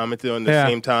and we commented on the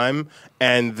same time,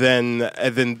 and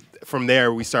then from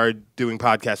there we started doing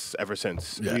podcasts ever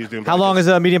since. Yeah. How long has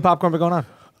Medium Popcorn been going on?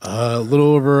 A little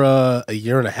over a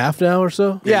year and a half now or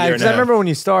so. Yeah, year because and a I half. remember when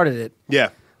you started it.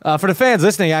 Yeah, For the fans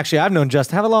listening, actually, I've known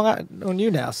Justin. How long I've known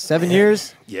you now? 7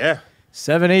 years? yeah.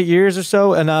 7, 8 years or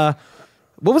so. And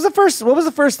what was the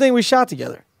first thing we shot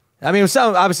together? I mean, it was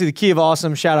obviously the Key of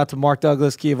Awesome. Shout out to Mark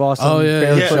Douglas, Key of Awesome. Oh yeah,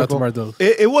 Fairly yeah. Shout out to Critical. Mark Douglas.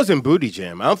 It wasn't Booty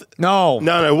Jam. No,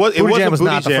 It wasn't Booty Jam was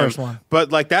Booty not the Jam, first one.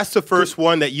 But like that's the first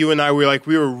one that you and I were like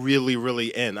we were really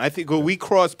really in. I think we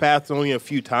crossed paths only a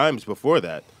few times before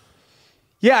that.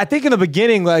 Yeah, I think in the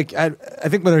beginning, like I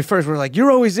think when we first were like, you're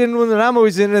always in one and I'm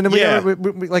always in, and then we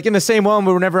like in the same one,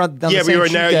 we were never on the Yeah, same we were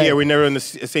shoot never. day. Yeah, we never in the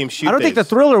same shoot. I don't think the days.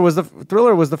 Thriller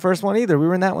was the first one either. We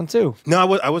were in that one too. No,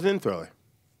 I wasn't in Thriller.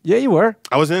 Yeah, you were.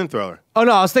 I wasn't in Thriller. Oh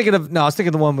no, I was thinking of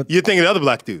the one with You're thinking of the other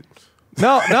black dude.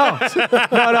 no.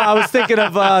 I was thinking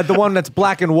of the one that's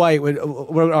black and white with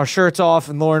our shirts off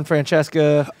and Lauren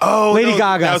Francesca. Oh, Lady no,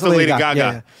 Gaga. That was So the Lady Gaga.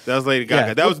 Yeah. That was Lady Gaga.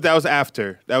 Yeah. That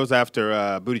was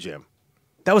after Booty Jam.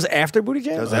 That was after Booty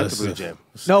Jam. That was after Booty Jam.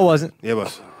 No, it wasn't. Yeah, it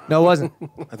was. No, it wasn't.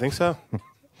 I think so.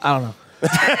 I don't know.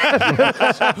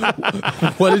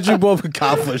 What did you both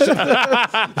accomplish?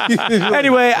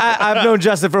 Anyway, I've known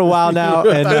Justin for a while now,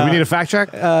 and Do we need a fact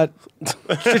check?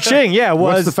 Cha-ching, yeah,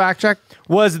 What's the fact check?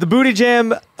 was the Booty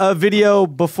Jam video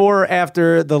before or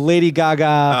after the Lady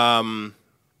Gaga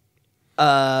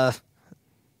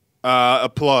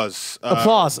Applause.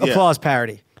 applause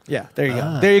parody? Yeah, there you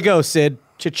go. There you go, Sid.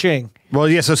 Cha-ching. Well,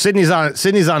 yeah. So Sydney's on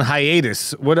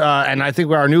hiatus. What? And I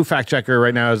think our new fact checker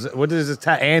right now is what is it?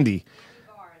 Andy.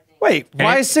 Wait,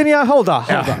 why is Sydney on? Hold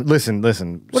on. Listen.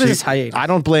 What is this hiatus? I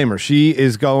don't blame her.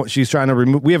 She's trying to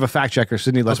remove. We have a fact checker,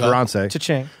 Sydney Lesperance.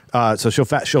 Cha-ching. So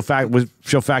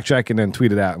she'll fact check and then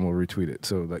tweet it out and we'll retweet it.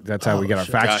 So that's how we get our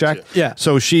fact Gotcha. check. Yeah.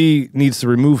 So she needs to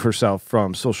remove herself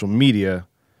from social media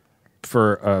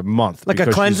for a month. Like a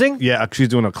because cleansing? She's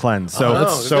doing a cleanse. So,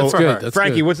 that's so good. That's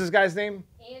Frankie, good. what's this guy's name?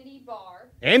 Andy Barr.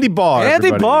 Andy Barr. Andy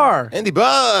everybody. Barr. Andy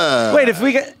Buzz. Wait, if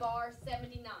we get Barr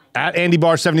 79. At Andy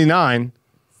Barr 79.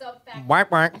 Subfact.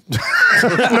 whack whack.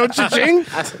 No cha-ching?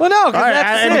 Well, no, All because right, that's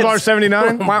at Andy it. Barr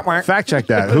 79. Whack, whack. Fact check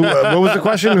that. Who? What was the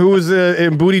question? Who was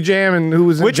in Booty Jam and who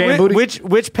was in Jam Booty?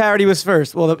 Which parody was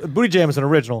first? Well, the Booty Jam was an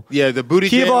original. Yeah, the Booty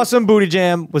Key of Jam. Awesome Booty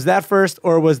Jam, was that first,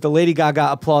 or was the Lady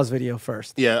Gaga applause video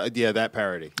first? Yeah, that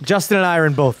parody. Justin and I are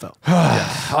in both, though.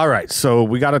 All right, so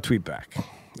we got a tweet back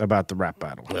about the rap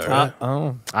battle.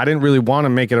 Oh. I didn't really want to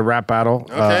make it a rap battle.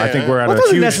 I think we're at Well,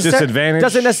 a huge disadvantage.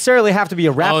 Doesn't necessarily have to be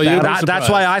a rap Oh, yeah, battle. That's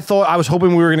why I was hoping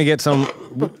we were going to get some.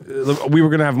 We were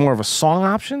going to have more of a song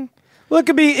option. Well,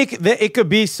 it could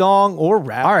be song or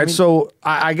rap. All right, I mean, so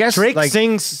I guess Drake like,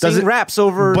 sings does it- raps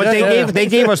over. but they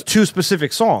gave us two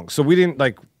specific songs, so we didn't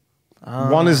like.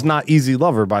 One is not "Easy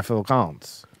Lover" by Phil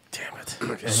Collins. Damn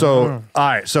it. So all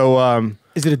right, so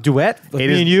Is it a duet? Like it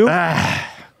me is- and you?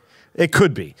 it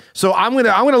could be. So I'm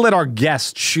gonna let our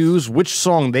guests choose which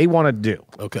song they want to do.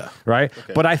 Okay. Right,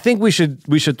 but I think we should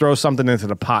throw something into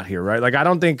the pot here, right? Like I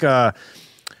don't think.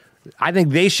 I think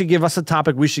they should give us a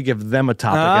topic. We should give them a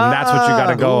topic, and that's what you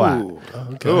got to go at.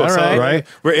 Okay. All right. Right.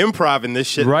 We're improving this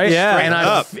shit. Right?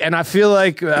 Yeah. And I feel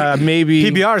like maybe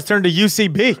PBR has turned to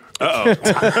UCB.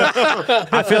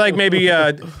 I feel like maybe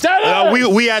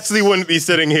we actually wouldn't be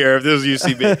sitting here if this was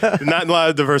UCB. Not a lot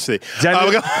of diversity.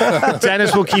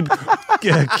 Dennis will keep.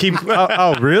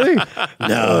 Oh, really?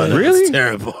 No, Really? That's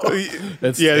terrible.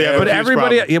 That's Yeah, But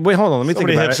everybody. Yeah, wait, hold on. Let me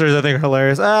Somebody think about it. hipsters, I think, are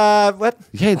hilarious. What?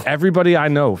 Yeah, everybody I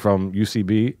know from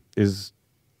UCB is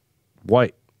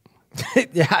white.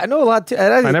 Yeah, I know a lot too.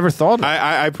 I never thought of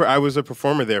it. I was a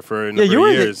performer there for a number you were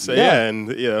of the- years. yeah. And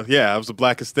I was the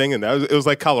blackest thing, and it was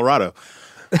like Colorado.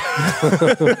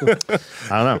 I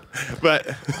don't know.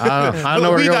 But I don't know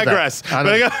where we to go with that. digress. I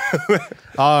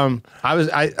don't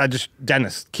I just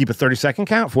Dennis, keep a 30-second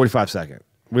count, 45-second.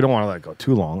 We don't want to let it go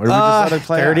too long. Or we just let it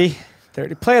play 30. out.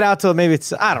 30. Play it out till maybe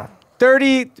it's, I don't know.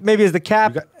 30 maybe is the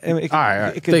cap. all right.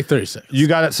 It could- Take 30 seconds. You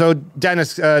got it. So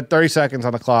Dennis, 30 seconds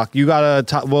on the clock. You got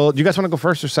to. Well, do you guys want to go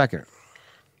first or second?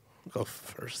 Go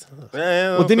first.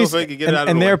 well, then he's,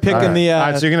 and they're picking All right. the. All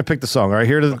right, so you're gonna pick the song. All right,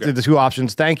 here are the two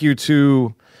options. Thank you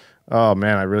to. Oh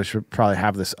man, I really should probably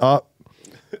have this up.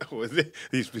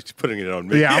 He's putting it on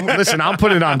me. Yeah, I'm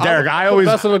putting it on Derek. I always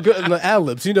That's on the ad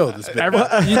libs. You know this. Bit.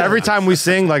 every time we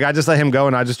sing, like I just let him go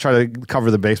and I just try to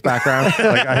cover the bass background.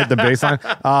 Like I hit the bass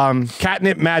line.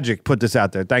 Catnip Magic put this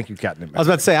out there. Thank you, Catnip I was Magic.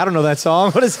 about to say, I don't know that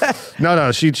song. What is that?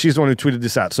 No, she's the one who tweeted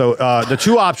this out. So the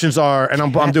two options are, and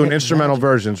I'm doing instrumental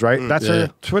versions, right? That's her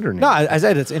Twitter name. No, I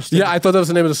said it's interesting. Yeah, I thought that was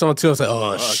the name of the song too. I was like,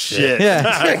 oh shit.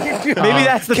 Yeah. Maybe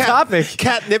that's the topic.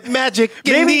 Catnip magic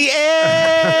in Maybe- the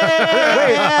air.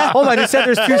 Wait, hold on. You said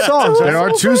there's two songs. There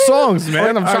are two songs,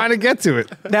 man. I'm trying to get to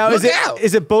it. Now,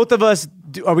 is it both of us?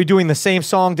 Are we doing the same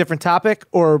song, different topic,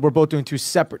 or we're both doing two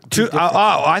separate?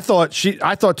 I thought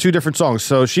two different songs.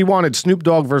 So she wanted Snoop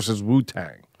Dogg versus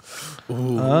Wu-Tang.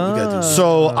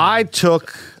 So I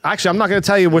took. Actually, I'm not going to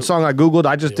tell you which song I googled.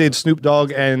 I just did Snoop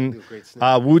Dogg and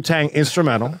Wu-Tang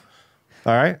instrumental.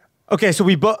 All right. Okay, so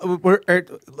we're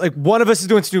like one of us is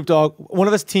doing Snoop Dogg. One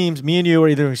of us teams, me and you, are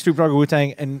either doing Snoop Dogg or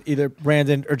Wu-Tang, and either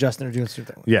Brandon or Justin are doing Snoop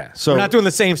Dogg. Yeah. So We're not doing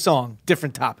the same song,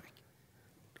 different topic.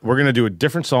 we're gonna do a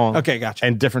different song. Okay, gotcha.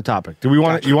 And different topic. Do we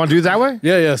want? You want to do it that way?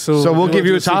 Yeah. So we'll give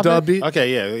you a Snoop Dogg topic? beat.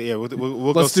 Okay, yeah.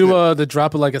 We'll Let's go do the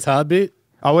drop it like it's hot beat.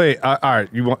 Oh wait. All right.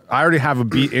 You want? I already have a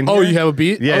beat in. Oh, here. you have a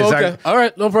beat? Yeah. Oh, is okay. that- All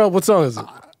right. No problem. What song is it?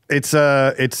 It's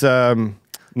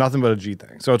nothing but a G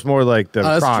thing. So it's more like the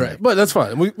That's chronic. Track. But that's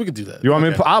fine. We can do that. You want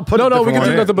me to? I'll put. No, a we different can one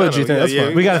do in. nothing but a G thing. That's yeah,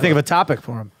 fine. We got to think of a topic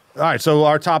for him. All right. So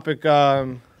our topic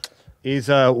is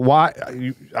why.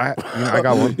 I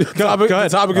got one. The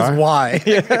topic is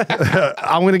why.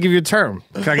 I'm gonna give you a term.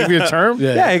 Can I give you a term?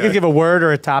 Yeah, you could give a word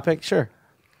or a topic. Sure.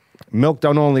 Milk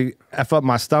don't only F up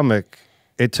my stomach,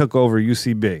 it took over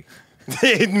UCB.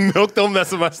 Milk don't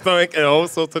mess with my stomach, and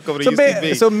also took over the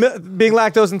So, UCB. being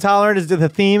lactose intolerant is the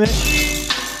theme.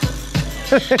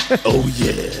 Oh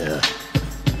yeah.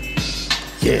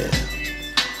 Yeah.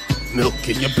 Milk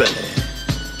in your belly.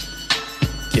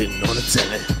 Getting on the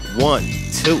telly. 1,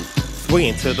 2, 3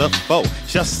 into the 4.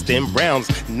 Justin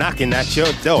Brown's knocking at your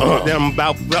door. Then I'm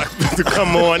about to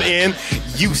come on in.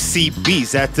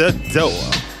 UCB's at the door.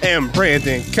 And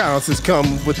Brandon Counts is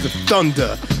coming with the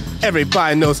thunder.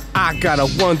 Everybody knows I gotta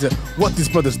wonder what these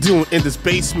brothers doing in this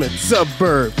basement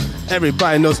suburb.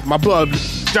 Everybody knows my blood.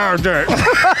 Dirt.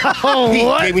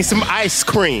 He gave me some ice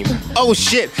cream. Oh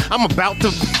shit, I'm about to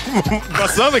my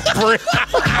stomach break.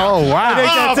 Oh wow!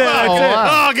 That's it.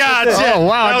 Oh God! Shit. Oh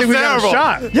wow! I That think was we got a terrible.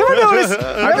 shot. You ever notice?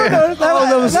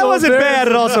 That wasn't bad.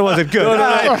 It also wasn't good.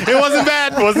 It wasn't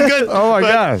bad. It wasn't good. Oh my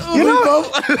but- gosh! You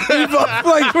know, we both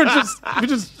like we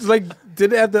just like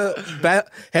didn't have the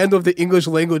handle of the English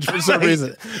language for some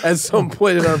reason at some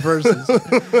point in our verses.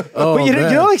 Oh, But you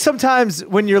man. know, like sometimes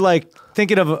when you're like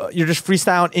thinking of, you're just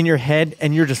freestyling in your head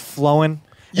and you're just flowing.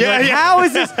 And you're Yeah, like, yeah. How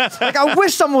is this? Like, I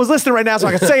wish someone was listening right now so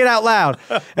I could say it out loud.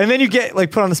 And then you get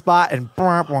like put on the spot and.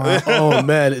 Oh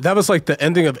man, that was like the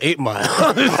ending of 8 Mile.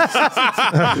 You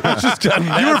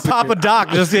were Papa Doc.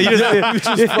 Just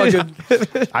fucking.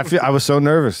 I was so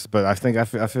nervous, but I think I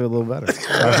feel a little better.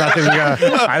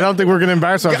 I don't think we're gonna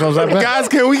embarrass ourselves that bad. Guys,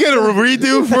 can we get a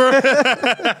redo for?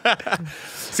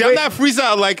 See, I'm not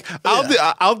freestyle. Like,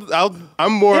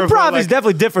 I'm more. Improv of a, is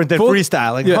definitely different than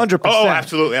freestyling. Yeah. 100%. Oh,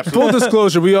 absolutely. Full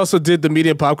disclosure, we also did the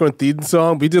Medium Popcorn theme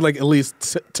song. We did like at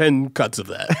least 10 cuts of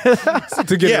that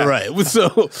to get Yeah. it right.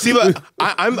 So See, but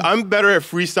I'm better at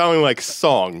freestyling like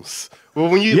songs. Well,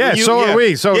 when you, Yeah, so are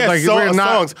we. So, like, we're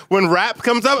not- songs. When rap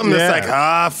comes up, I'm just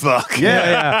Yeah. like, fuck.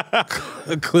 Yeah.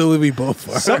 clearly we both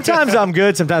are. Sometimes I'm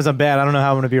good, sometimes I'm bad. I don't know how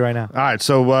I'm going to be right now. All right,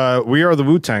 so we are the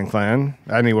Wu-Tang Clan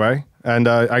anyway, and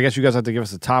I guess you guys have to give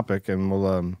us a topic, and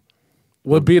we'll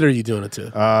What beat are you doing it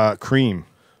to? Cream.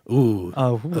 Ooh,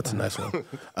 Oh, that's a nice one.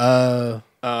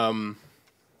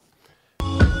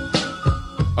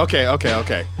 Okay.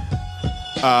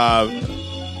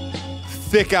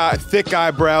 Thick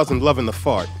eyebrows and loving the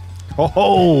fart.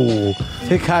 Oh,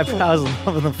 thick eyebrows and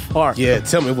loving the fart. Yeah,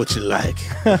 tell me what you like.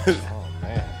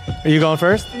 Are you going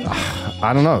first?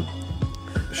 I don't know.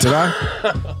 Should I?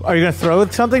 Are you going to throw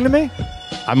something to me?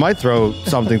 I might throw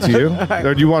something to you,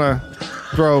 or do you want to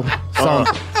throw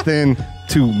something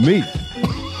to me?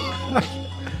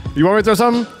 You want me to throw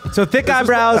something? So thick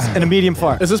eyebrows and a medium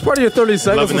fart. Is this part of your 30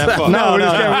 seconds? Loving that fart. No, we're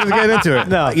just getting into it.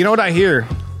 No. You know what I hear?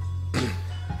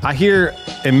 I hear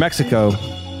in Mexico,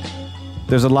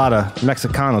 there's a lot of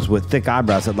Mexicanos with thick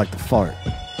eyebrows that like to fart.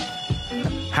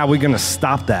 How are we going to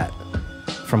stop that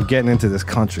from getting into this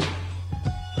country?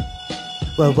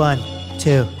 Well, 1,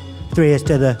 2, 3 is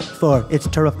to the 4.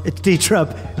 It's D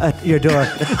Trump at your door.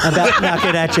 I'm about to knock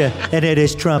it at you, and it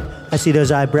is Trump. I see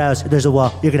those eyebrows. There's a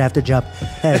wall. You're gonna have to jump.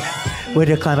 Hey, when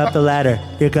you climb up the ladder,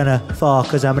 you're gonna fall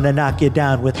because I'm gonna knock you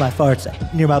down with my farts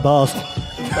near my balls.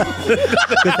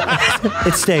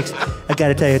 It stinks. I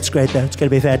gotta tell you, it's great though. It's gonna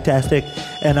be fantastic,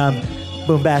 and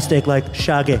boombastic like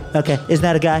Shaggy. Okay, isn't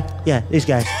that a guy? Yeah, these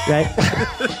guys, right?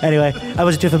 Anyway, I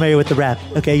wasn't too familiar with the rap.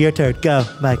 Okay, your turn. Go,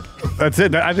 Mike. That's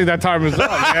it. I think that time is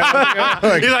up.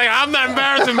 Man. He's like, I'm not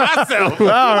embarrassing myself. You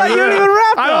don't even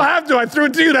rap, I don't have to. I threw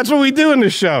it to you. That's what we do in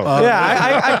this show.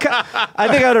 Yeah, I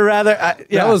think I would have rather.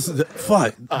 Yeah. That was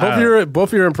fuck. Both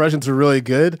of your impressions were really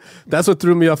good. That's what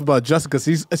threw me off about Justin because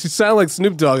she sounded like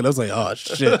Snoop Dogg, and I was like, oh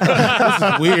shit, this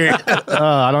is weird.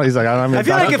 I don't. He's like, I don't. I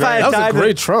feel like if I had That was died, a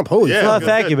great Trump. Holy Yeah. fuck. well,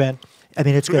 thank you, man. I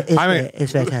mean, it's good. It's,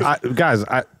 it's fantastic. guys,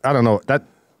 I don't know.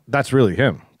 That's really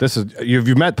him. This is you've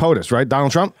met POTUS, right?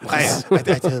 Donald Trump. I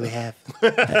totally have.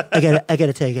 I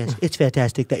gotta tell you guys, it's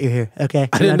fantastic that you're here. Okay,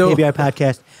 I didn't on know- PBR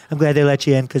podcast. I'm glad they let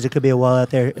you in because there could be a wall out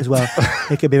there as well.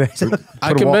 It could be very.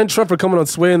 I commend Trump for coming on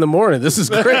Sway in the morning. This is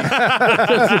great.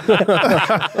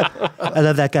 I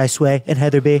love that guy Sway and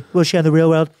Heather B. Was she on the Real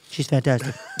World? She's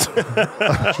fantastic.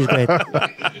 She's great.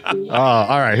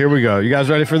 All right, here we go. You guys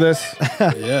ready for this?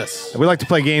 Yes. We like to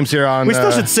play games here on. We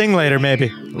still should sing later,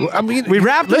 maybe. I mean, We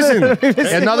wrapped it.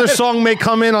 Listen, another song may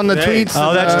come in on the tweets.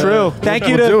 Oh, that's true. Thank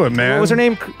you to do it, man. What was her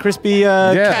name? Crispy.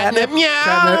 Yeah. Catnip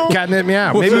meow. Catnip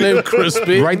meow. What's Maybe her name?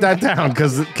 Crispy. write that down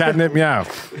because catnip meow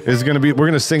is gonna be. We're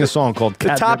gonna sing a song called The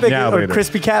Catnip topic Meow or later.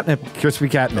 crispy catnip. Crispy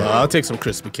catnip. I'll take some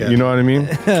crispy cat. You know what I mean?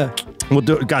 We'll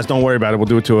do it, guys. Don't worry about it. We'll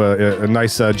do it to a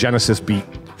nice Genesis beat.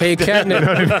 Hey, catnip.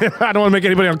 I don't want to make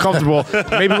anybody uncomfortable.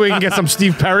 Maybe we can get some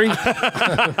Steve Perry.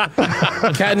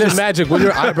 Catnip magic. What do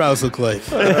your eyebrows look like?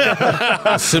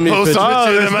 Send me a Post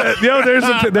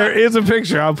picture. There is a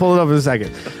picture. I'll pull it up in a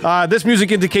second. This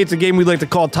music indicates a game we like to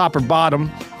call top or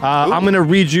bottom. I'm going to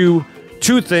read you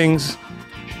two things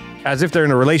as if they're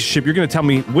in a relationship. You're going to tell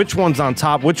me which one's on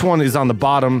top, which one is on the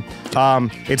bottom.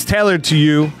 It's tailored to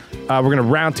you. We're going to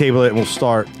round table it, and we'll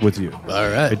start with you. All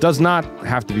right. It does not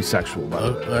have to be sexual, by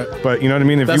the way. All right. But you know what I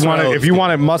mean? If That's you what want I it, always if you do.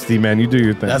 want it musty, man, you do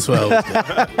your thing. That's what I was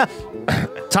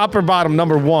doing. Top or bottom,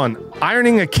 number one,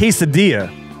 ironing a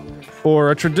quesadilla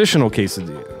or a traditional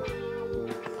quesadilla?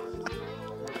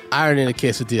 Ironing a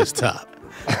quesadilla's top.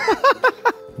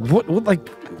 What like,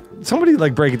 somebody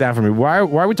like break it down for me. Why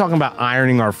are we talking about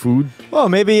ironing our food? Well,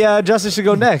 maybe Justin should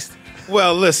go next.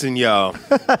 Well, listen, y'all.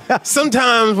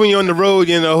 Sometimes when you're on the road,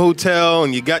 you're in a hotel,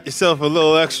 and you got yourself a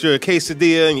little extra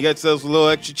quesadilla, and you got yourself a little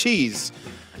extra cheese.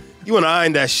 You want to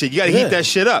iron that shit. You got to heat that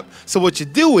shit up. So what you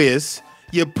do is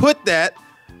you put that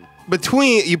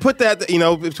between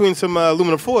some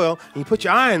aluminum foil, and you put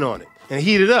your iron on it and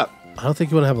heat it up. I don't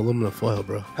think you want to have aluminum foil,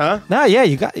 bro. Huh? Nah, yeah,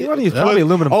 you want to use probably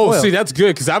aluminum foil. Oh, see, that's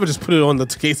good because I would just put it on the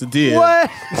quesadilla.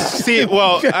 What? See, in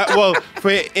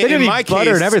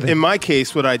my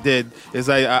case, what I did is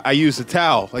I used a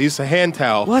towel. I used a hand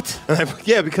towel. What?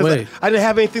 Because I didn't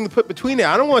have anything to put between there.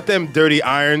 I don't want them dirty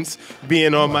irons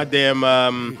being on my damn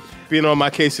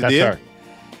quesadilla. That's right.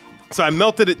 So I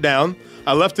melted it down.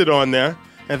 I left it on there,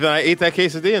 and then I ate that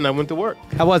quesadilla, and I went to work.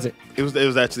 How was it? It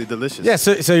was actually delicious. Yeah,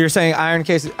 so you're saying ironed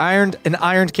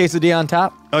quesadilla on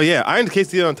top? Oh yeah, ironed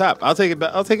quesadilla on top. I'll take it.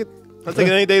 I'll take it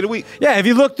any day of the week. Yeah, if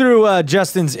you look through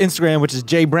Justin's Instagram, which is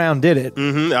Jay Brown did it.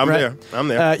 Mm-hmm, I'm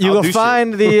there. You will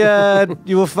find the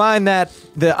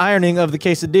ironing of the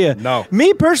quesadilla. No.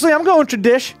 Me personally, I'm going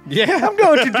tradish. Yeah. I'm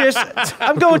going tradish.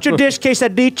 I'm going tradish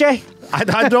quesadilla.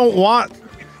 I don't want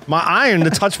my iron to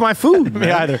touch my food. Me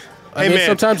either. I mean, man,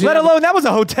 sometimes Let alone that was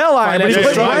a hotel iron. But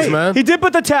financial struggles, man. He did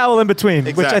put the towel in between,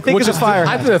 which I think is a fire.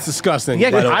 I think that's disgusting.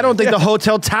 Yeah, by the way. I don't think the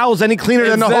hotel towel's any cleaner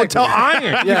than the Exactly. hotel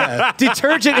iron. Yeah.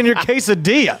 Detergent in your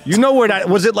quesadilla. You know where that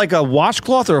was? It like a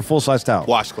washcloth or a full size towel?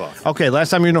 Washcloth. Okay, last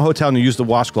time you were in a hotel and you used the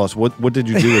washcloth, what did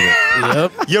you do with it?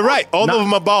 Yep. You're right. All over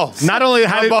my balls. Not only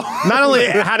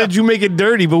how did you make it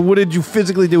dirty, but what did you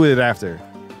physically do with it after?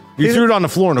 You threw it on the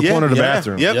floor in the corner of the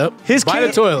bathroom. Yep. By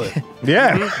the toilet.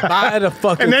 Yeah. By the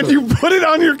fucking And then toilet. you put it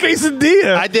on your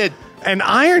quesadilla. I did. And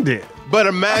ironed it. But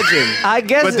imagine. I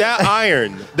guess- But that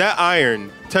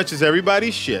iron touches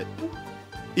everybody's shit.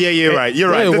 Yeah, you're right. You're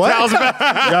right. Wait, The what? towel's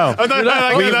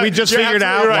We just figured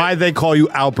out why they call you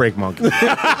Outbreak Monkey. You know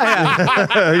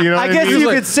I guess mean? you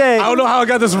could say. I don't know how I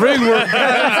got this ring work.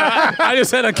 I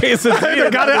just had a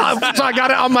quesadilla. I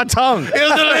got it on my tongue. It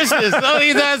was delicious. What are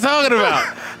you guys talking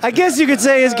about? I guess you could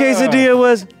say his quesadilla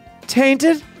was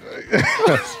tainted.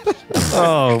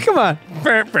 Oh. Come on.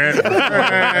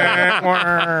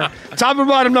 Top and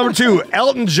bottom number 2,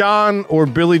 Elton John or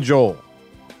Billy Joel?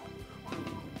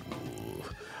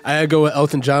 I had to go with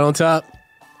Elton John on top.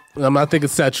 I'm not thinking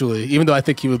sexually, even though I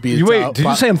think he would be. Did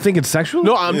you say I'm thinking sexual?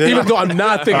 No, even though I'm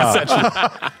not thinking sexually.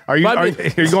 Are you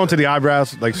going to the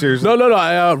eyebrows? Like, seriously?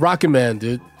 No. Rockin' Man,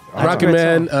 dude. Rockin'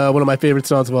 Man, one of my favorite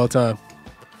songs of all time.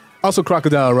 Also,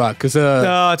 Crocodile Rock, because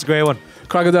No, it's a great one.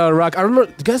 Crocodile Rock. I remember.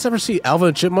 You guys ever see Alvin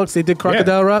and Chipmunks? They did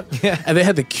Crocodile Rock. Yeah. And they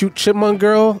had the cute chipmunk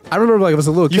girl. I remember, like, it was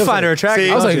a little. You kid. find her attractive.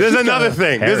 See, I was like, there's she's another kinda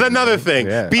thing. There's another thing.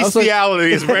 Yeah.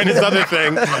 Bestiality is Brandon's other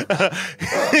thing.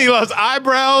 He loves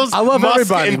eyebrows, I love musk,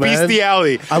 everybody, and man.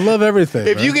 bestiality. I love everything.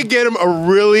 If man. you could get him a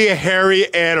really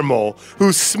hairy animal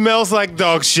who smells like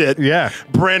dog shit, Yeah.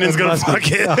 Brandon's gonna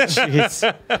fuck it. Oh,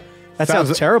 jeez. That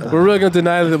sounds terrible. We're really gonna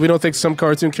deny that we don't think some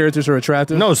cartoon characters are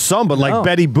attractive. No, some, but like No.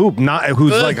 Betty Boop,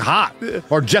 who's like hot,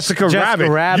 or Jessica Rabbit.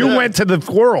 Rabbit. You went to the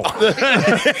squirrel.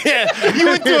 You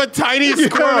went to a tiny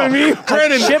squirrel. what I mean?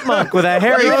 Brandon, Chipmunk with a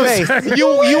hairy face. you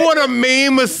want to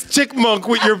maim a chickmunk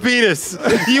with your penis.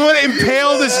 You want to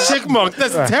impale this chickmunk.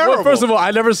 That's terrible. Well, first of all,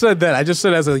 I never said that. I just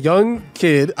said as a young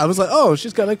kid, I was like, oh,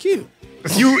 she's kind of cute.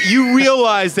 you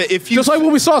realize that if you Just like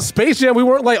when we saw Space Jam, we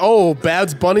weren't like, oh,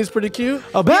 Babs Bunny's pretty cute.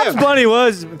 Oh, Babs Bunny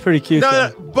was pretty cute.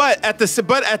 No, but at the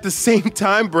same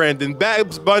time, Brandon,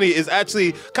 Babs Bunny is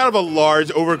actually kind of a large,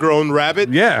 overgrown rabbit.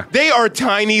 Yeah. They are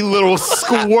tiny little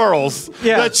squirrels.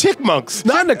 Yeah. The chickmunks.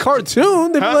 Not in a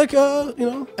cartoon. They'd be Huh? like,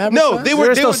 average No, size. they They were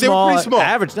were still small. pretty small.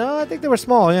 Average. No, I think they were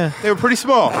small, yeah. They were pretty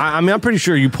small. I mean, I'm pretty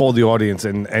sure you polled the audience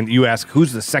and you ask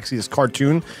who's the sexiest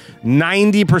cartoon.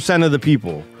 90% of the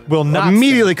people Will not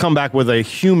immediately come back with a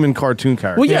human cartoon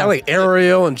character. Well, yeah, like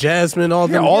Ariel and Jasmine, all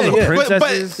them. all the yeah.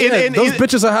 princesses. Those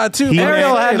bitches are hot too. man.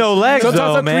 Ariel had no legs, Sometimes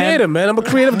though, I'm man. creative, man. I'm a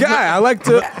creative guy. I like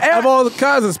to have all the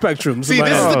kinds of spectrums. See,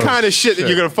 this is the kind of shit that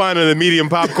you're gonna find on the Medium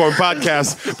Popcorn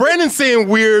podcast. Brandon's saying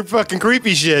weird, fucking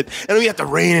creepy shit, and then we have to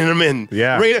rein him in.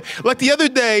 Yeah. Like the other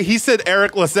day, he said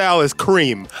Eric LaSalle is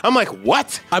cream. I'm like,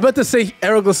 what? I meant to say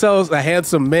Eric LaSalle is a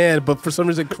handsome man, but for some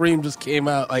reason, cream just came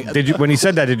out. Like, Did you when he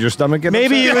said that? Did your stomach get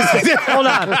Maybe he upset? was.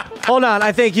 Hold on.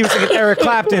 I think he was thinking Eric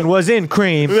Clapton was in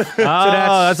Cream. So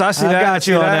I see that. got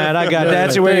you on that. I got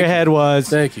that's where your head was.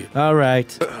 Thank you. All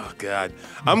right. Oh God,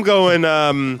 I'm going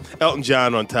Elton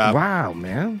John on top Wow,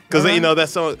 man. because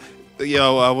that's so.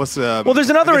 What's Well, there's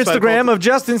another Instagram of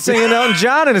Justin singing Elton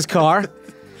John in his car,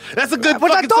 That's a good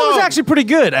which I fucking thought was song. actually pretty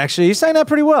good. Actually, he sang that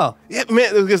pretty well. Yeah,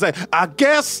 man, it was like, I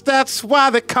guess that's why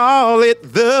they call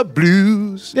it the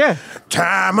blues. Yeah.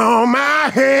 Time on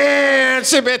my hands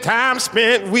should be time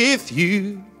spent with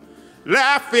you.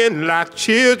 laughing like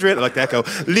children. I like that go.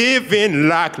 Living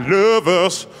like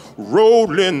lovers,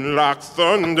 rolling like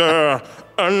thunder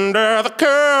under the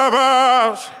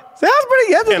covers. Sounds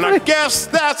pretty good. And I guess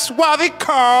that's why they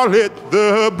call it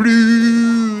the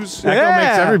blues. Echo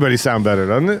makes everybody sound better,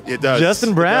 doesn't it? It does.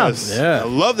 Justin It Brown. does. Yeah. I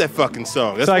love that fucking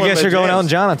song. That's So I one of guess my you're going jams. Elton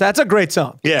John on that. That's a great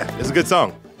song. Yeah, it's a good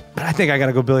song. But I think I got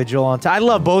to go Billy Joel on top. I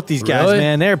love both these guys, Really?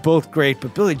 man. They're both great.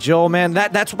 But Billy Joel, man,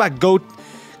 that's what I go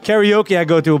karaoke. I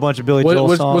go through a bunch of Billy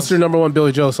Joel songs. What's your number one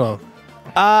Billy Joel song?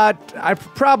 I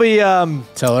probably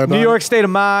Tell Her About New It? York State of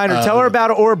Mind or Tell Her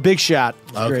About It or Big Shot.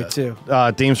 It's Okay. great too.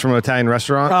 Themes from an Italian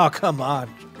restaurant. Oh, come on.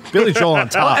 Billy Joel on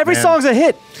top. Every man. song's a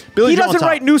hit. Billy He Joel on doesn't top.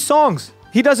 write new songs.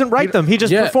 He doesn't write them. He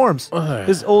just Yeah. performs Alright.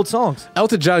 his old songs.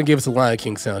 Elton John gave us the Lion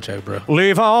King soundtrack, bro.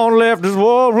 Leave on left his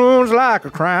war wounds like a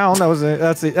crown.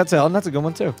 That's Ellen. That's a good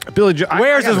one too. Billy Joel.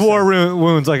 Wears his war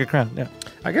wounds like a crown. Yeah.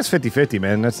 I guess 50-50,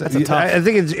 man. That's a tough- I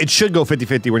think it should go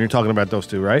 50-50 when you're talking about those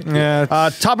two, right? Yeah.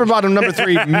 Top or bottom, number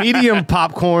 3, medium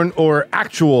popcorn or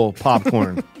actual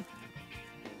popcorn?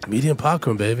 Medium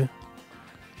popcorn, baby.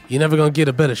 You're never gonna get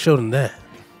a better show than that.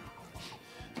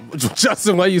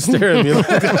 Justin, why you staring at me like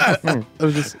that? I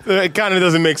was just, It kind of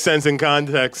doesn't make sense in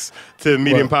context to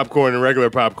medium popcorn and regular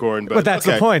popcorn. But that's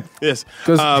the okay. point. Yes.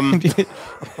 'Cause-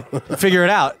 Figure it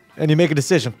out and you make a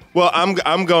decision. Well,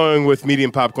 I'm going with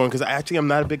medium popcorn because I'm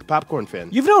not a big popcorn fan.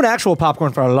 You've known actual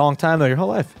popcorn for a long time though, your whole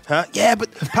life. Huh? Yeah, but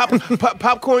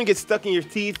popcorn gets stuck in your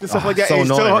teeth and stuff like that. so It's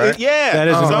annoying, right? Yeah, That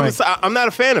is so annoying. I'm not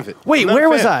a fan of it. Wait, I'm not a where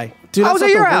was fan. I? dude, I that's was at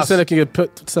not your the worst house. thing that can get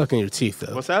put stuck in your teeth,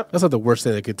 though. What's that? That's not the worst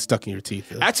thing that gets stuck in your teeth,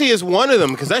 though. Actually, it's one of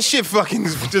them because that shit fucking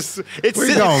it's Where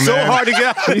you going, so man? hard to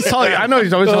get out. He's telling, I know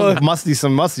he's always talking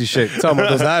some musty shit. Talking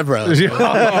about those eyebrows. You get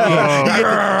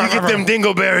them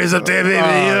dingleberries up there, baby. You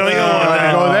know, you don't want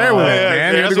that. Go there with it, Yeah, man. yeah, You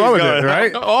had to that's go what with he's it, going.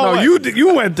 right? All No, the way.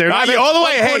 you went there. All the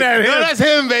way. Hey, Point at no, him. that's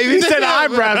him, baby. He That's said him.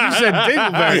 eyebrows. You said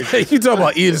dingleberry. You talking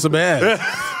about eating some ass.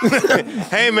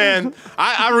 Hey, man,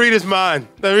 I read his mind.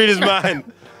 I read his mind.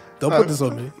 Don't put this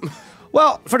on me.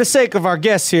 Well, for the sake of our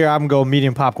guests here, I'm going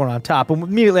medium popcorn on top. And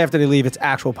immediately after they leave, it's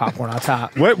actual popcorn on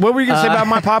top. What were you going to say about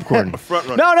my popcorn? Front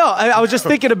runner. No, I was just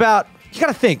thinking about, you got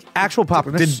to think, actual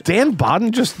popcorn. Did Dan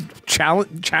Bodden just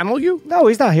channel you? No,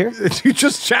 he's not here. You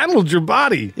just channeled your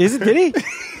body. Is it? Did he?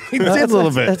 He did a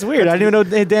little bit. That's weird. I didn't even know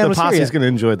Dan The was here posse's yet. going to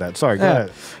enjoy that. Sorry, go Yeah.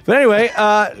 ahead. But anyway,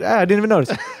 I didn't even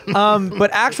notice. But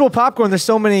actual popcorn, there's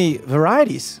so many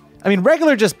varieties. I mean,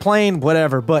 regular, just plain,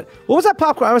 whatever. But what was that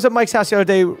popcorn? I was at Mike's house the other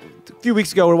day, a few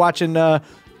weeks ago. We were watching the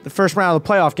first round of the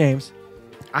playoff games.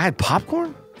 I had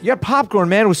popcorn? You had popcorn,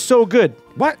 man. It was so good.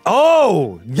 What?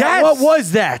 Oh, yes. What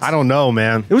was that? I don't know,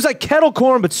 man. It was like kettle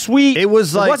corn, but sweet. It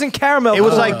was like it wasn't caramel. It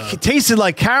was corn. like it tasted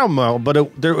like caramel, but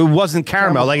it wasn't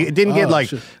caramel. Like it didn't get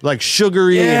like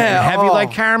sugary and heavy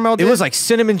like caramel. It did. was like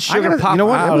cinnamon sugar popcorn. You know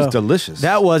what? I It don't was know. delicious.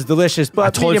 That was delicious. But I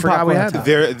totally medium forgot we popcorn had on top.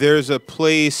 that. There's a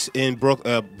place in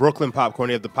Brooklyn Popcorn.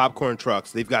 They have the popcorn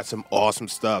trucks. They've got some awesome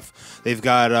stuff. They've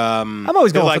got I'm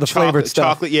always going like for the flavored stuff.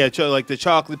 Chocolate, yeah, like the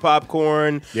chocolate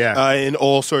popcorn. Yeah. And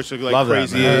all sorts of like Love that,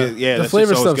 crazy. man. Yeah, The that's flavor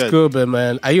just always stuff's good, but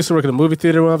man, I used to work in a movie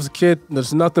theater when I was a kid.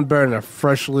 There's nothing better than a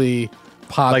freshly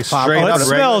popped like popcorn. straight Oh, up it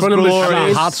smells regular-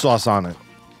 glorious. hot sauce on it.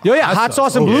 Yo, yeah, hot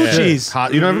sauce and blue yeah. cheese.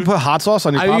 Hot. You don't ever put hot sauce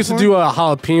on your popcorn? I used to do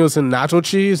jalopenos and nacho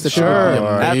cheese. That shit would be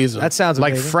amazing. That sounds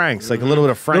like amazing. Frank's, like a little bit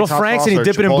of Frank's. Little hot Frank's sauce and you or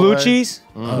dip it in blue Chipotle. cheese.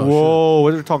 Whoa,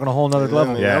 we're talking a whole nother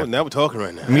level. Yeah. Now we're talking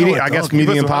right now. I guess Give us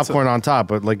medium some hot popcorn on top,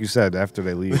 but like you said, after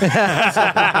they leave.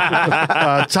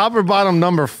 Top or bottom,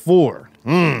 number 4.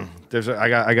 I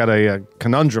got a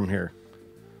conundrum here.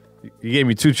 You gave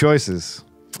me 2 choices.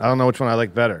 I don't know which one I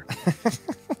like better.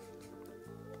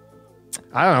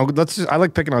 I don't know. I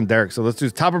like picking on Derek, so let's do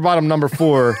top or bottom, number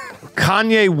 4.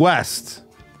 Kanye West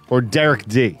or Derek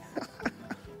D.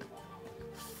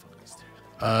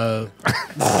 I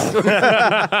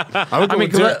mean,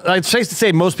 it's safe to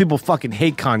say most people fucking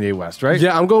hate Kanye West, right?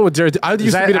 Yeah, I'm going with Jared. I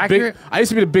used that to be accurate? I used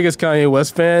to be the biggest Kanye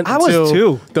West fan. I was until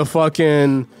too. The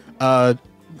fucking the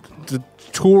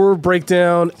tour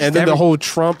breakdown and then the whole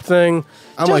Trump thing.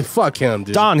 I'm like, fuck him,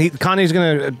 dude. Don, Kanye's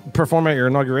gonna perform at your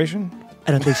inauguration.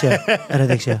 I don't think so. I don't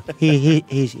think so.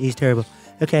 He's terrible.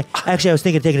 Okay. Actually, I was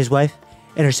thinking of taking his wife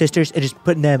and her sisters and just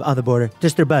putting them on the border.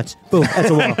 Just their butts. Boom. That's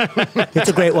a wall. It's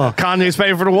a great wall. Kanye's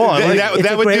paying for the wall. I like it. It's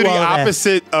That a would great do the wall of ass.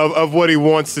 opposite of what he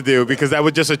wants to do because that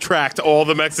would just attract all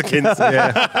the Mexicans.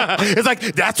 It's like,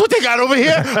 that's what they got over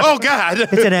here? Oh, God.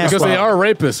 It's an ass Because wall. they are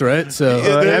rapists, right? So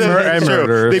and True.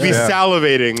 murderers, They'd be yeah.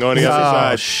 salivating on the other Oh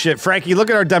side. shit, Frankie! Look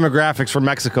at our demographics for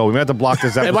Mexico. We might have to block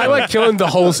this episode. am I like killing the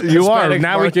whole you are Hispanic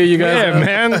now. market, you guys? yeah, are?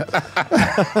 man.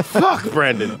 Fuck,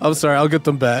 Brandon. I'm sorry. I'll get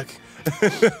them back.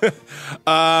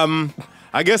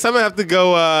 I guess I'm gonna have to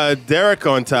go Derek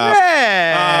on top.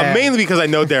 Yeah. Mainly because I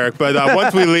know Derek, but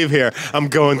once we leave here, I'm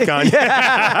going Kanye.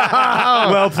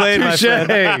 Well played, my friend.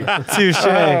 Touche.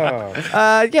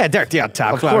 Yeah, Derek on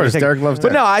top. Of course, Derek loves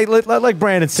But Derek. no, like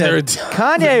Brandon said,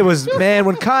 Kanye was, man,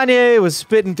 when Kanye was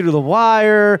spitting through the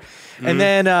wire, and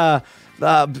then, have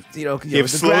slow jams. That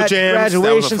was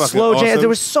graduation, fucking slow jams. awesome. There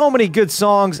were so many good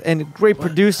songs and great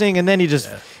producing, and then he just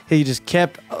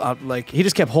kept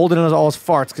holding in all his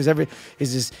farts because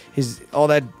his all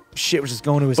that shit was just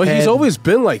going to his head. But he's always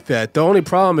been like that. The only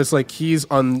problem is like he's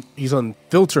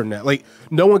unfiltered now. Like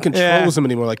no one controls him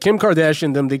anymore. Like Kim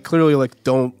Kardashian, they clearly like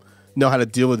don't know how to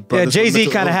deal with brothers. Yeah, Jay-Z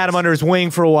kind of had him under his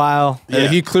wing for a while. Yeah,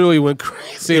 he clearly went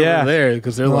crazy over there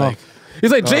because they're like. He's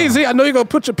like, Jay-Z, I know you're going to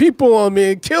put your people on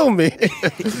me and kill me.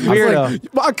 Weirdo.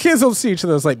 Like, my kids don't see each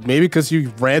other. It's like, maybe because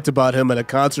you rant about him at a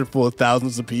concert full of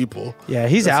thousands of people. Yeah,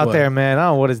 he's That's out why. there, man. I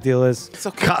don't know what his deal is.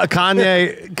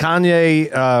 Kanye.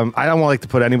 I don't like to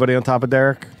put anybody on top of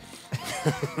Derek.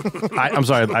 I'm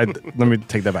sorry. Let me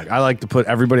take that back. I like to put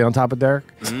everybody on top of Derek,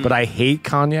 but I hate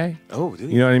Kanye. Oh, dude.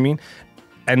 You know what I mean?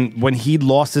 And when he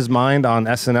lost his mind on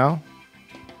SNL,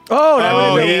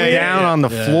 down on the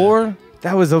floor.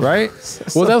 That was a Right?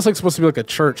 Well, that was like supposed to be like a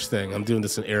church thing. I'm doing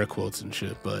this in air quotes and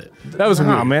shit, but that was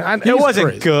Nah, weird. man. It wasn't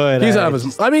crazy. good. He's out of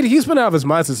his. I mean, he's been out of his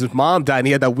mind since his mom died, and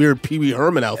he had that weird Pee Wee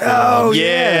Herman outfit. Oh,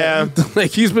 Yeah. like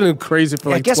he's been crazy for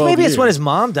I like. guess 12 maybe years. it's when his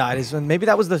mom died. Is when maybe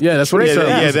that was the That's what he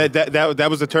Yeah, said. that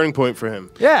was the turning point for him.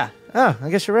 Yeah. Oh, I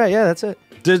guess you're right. Yeah, that's it.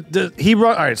 Does he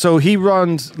run? All right, so he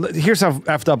runs. Here's how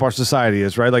effed up our society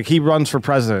is, right? Like he runs for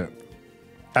president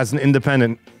as an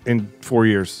independent in 4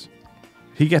 years.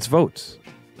 He gets votes.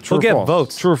 True He'll or get false?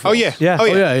 votes. True or false? Oh yeah. Yeah. Oh Oh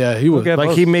yeah. yeah, he would. get Like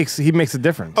votes. he makes a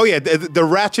difference. Oh yeah, the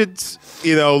ratchets,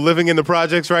 living in the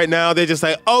projects right now, they're just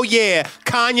like, oh yeah,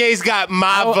 Kanye's got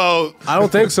my vote. I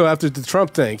don't think so. After the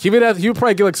Trump thing, he would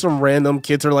probably get like some random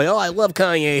kids who are like, "Oh, I love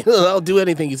Kanye. I'll do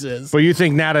anything he says." But you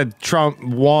think now that Trump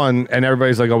won and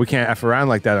everybody's like, oh, we can't F around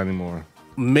like that anymore.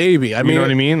 Maybe. I mean, know what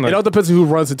I mean? Like- it all depends on who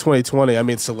runs in 2020. I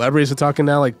mean, celebrities are talking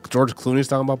now. Like George Clooney's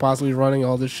talking about possibly running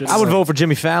all this shit. I would vote for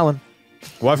Jimmy Fallon.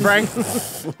 What, Frank?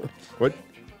 What?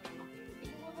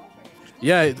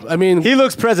 Yeah, I mean, He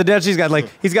looks presidential. He's got the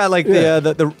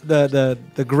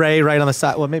gray right on the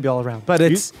side. Well, maybe all around, but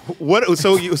it's. What?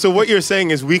 So what you're saying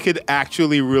is we could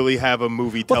actually really have a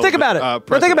movie. Well, think about it.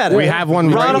 Think about it. We have one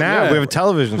right Ronald- now. We have a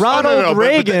television. Ronald but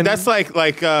Reagan. that's like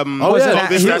was an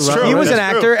that's he, true. He was an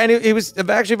That's actor, true. and he was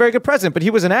actually a very good president. But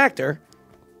he was an actor.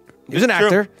 He was an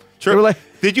actor. True. They were like-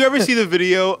 Did you ever see the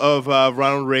video of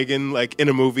Ronald Reagan like in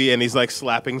a movie and he's like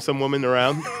slapping some woman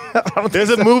around? There's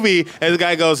a movie and the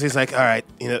guy goes, he's like, all right,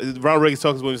 Ronald Reagan's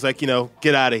talking to him, he's like,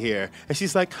 get out of here. And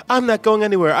she's like, I'm not going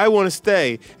anywhere. I want to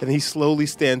stay. And he slowly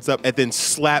stands up and then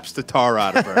slaps the tar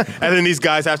out of her. And then these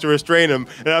guys have to restrain him.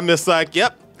 And I'm just like,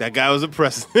 yep, that guy was a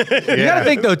president. You got to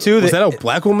think though too was that that a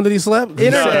black woman that he slapped?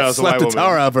 Internet- No, it's a slapped white the woman.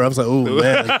 tower out of her. I was like, oh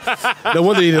man, no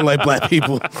wonder he didn't like black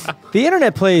people. the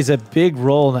internet plays a big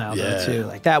role now though Yeah. too.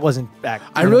 Like that wasn't back.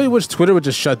 I really wish Twitter would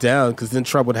just shut down because then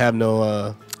Trump would have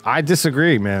no. I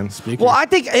disagree, man. Well, I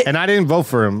think. And I didn't vote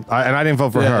for him, and I didn't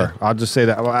vote for her. I'll just say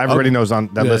that. Well, everybody knows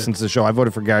that listens to the show. I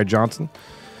voted for Gary Johnson.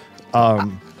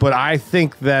 But I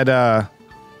think that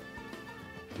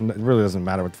it really doesn't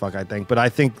matter what the fuck I think. But I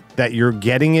think that you're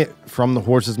getting it from the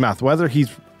horse's mouth, whether he's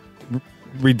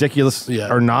ridiculous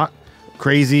or not,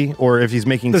 crazy, or if he's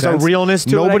making There's a sense. realness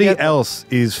to it, I Nobody get. else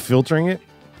is filtering it.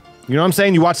 You know what I'm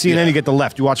saying? You watch CNN, you get the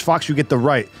left. You watch Fox, you get the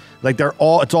right. Like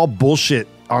it's all bullshit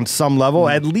on some level.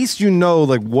 At least you know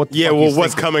like what. The fuck he's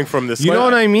what's thinking. coming from this? You know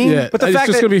what I mean? Yeah. But the It's fact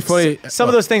just that gonna be funny. some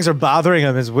of those things are bothering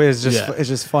him is Yeah. it's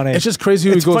just funny. It's just crazy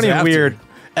who It's he goes funny and after. weird.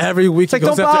 Every week like, he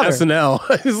goes don't after bother.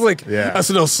 SNL. He's like,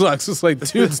 SNL sucks. It's like,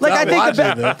 dude, stop Like I think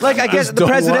watching it. like I guess Just the don't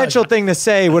presidential watch. thing to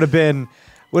say would have been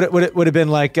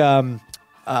like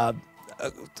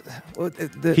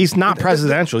He's not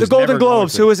presidential. the He's Golden never going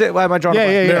Globes. to. Who is it? Why am I drawing?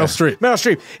 a blank? Meryl Streep. Meryl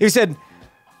Streep. He said,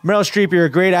 Meryl Streep, you're a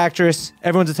great actress.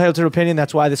 Everyone's entitled to their opinion.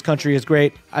 That's why this country is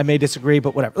great. I may disagree,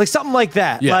 but whatever. Like something like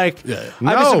that. Yeah. Like Yeah.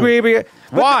 I No. disagree. But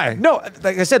Why? No,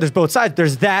 like I said, there's both sides.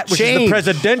 There's that, which is Change. the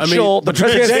presidential, I mean,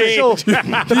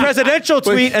 the presidential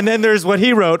tweet, and then there's what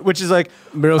he wrote, which is like,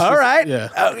 Meryl all Streep- right,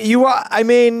 yeah. you are. I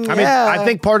mean, I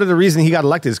think part of the reason he got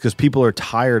elected is because people are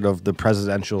tired of the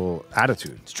presidential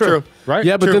attitude. It's True. right?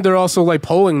 Yeah, but then they're also like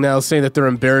polling now saying that they're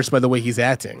embarrassed by the way he's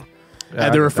acting. I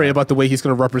And they're get afraid that. about the way he's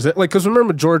going to represent. Like, because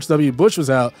remember George W. Bush was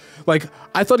out. Like,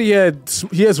 I thought he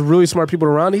has really smart people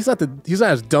around. He's not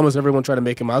as dumb as everyone tried to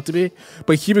make him out to be.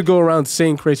 But he would go around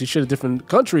saying crazy shit at different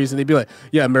countries, and they'd be like,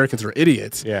 "Yeah, Americans are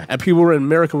idiots." Yeah. And people in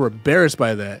America were embarrassed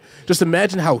by that. Just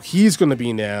imagine how he's going to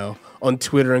be now on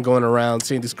Twitter and going around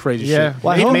saying this crazy Yeah. shit.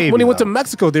 Well, Even maybe, when he went to though.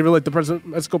 Mexico, they were like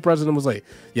Mexico president was like,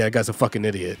 "Yeah, that guy's a fucking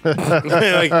idiot."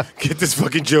 Like, get this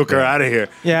fucking joker out of here.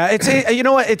 Yeah, you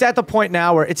know what? It's at the point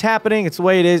now where it's happening. It's the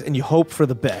way it is, and you hope for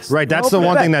the best. Right, You that's hope the for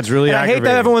one best. thing that's really And I hate that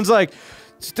aggravating. everyone's like,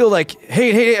 still like,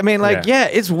 hey. I mean, like, yeah,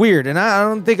 it's weird, and I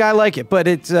don't think I like it, but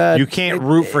it's You can't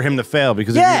root for him to fail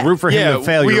because Yeah. if you root for him Yeah, to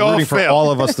fail, we you're all rooting for fail.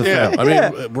 all of us to fail. I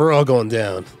mean, we're all going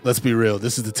down. Let's be real.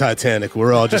 This is the Titanic.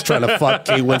 We're all just trying to fuck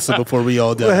Kate Winslet before we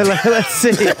all die. Let's see.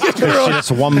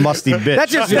 That's one musty bitch.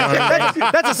 That's just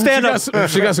that's a stand up.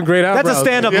 She got some great eyebrows. That's a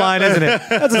stand up line, isn't it?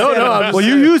 That's a No, stand-up. I'm just well,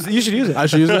 saying. you should use it. I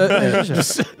should use that. Yeah,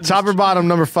 just- Top or bottom,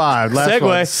 number 5. Last Segue.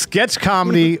 one. Sketch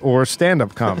comedy or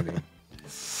stand-up comedy?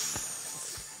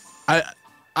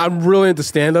 I'm really into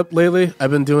stand up lately.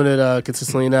 I've been doing it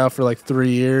consistently now for like 3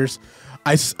 years.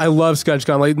 I love sketch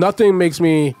comedy. Like, nothing's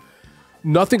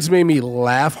made me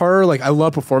laugh harder. Like, I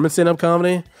love performance stand up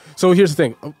comedy. So here's the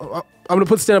thing. I'm gonna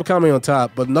put stand up comedy on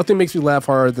top, but nothing makes me laugh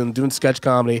harder than doing sketch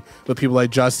comedy with people like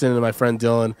Justin and my friend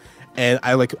Dylan. And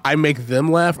I make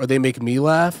them laugh or they make me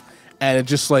laugh. And it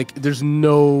just like there's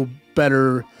no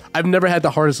better. I've never had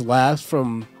the hardest laughs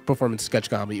from performing sketch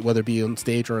comedy, whether it be on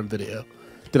stage or in video,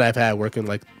 that I've had working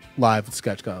like live with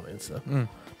sketch comedy and stuff.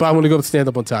 But I'm gonna go with stand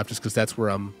up on top just because that's where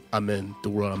I'm in the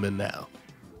world I'm in now.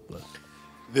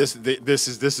 This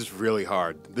is really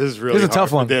hard. This is really This is a hard.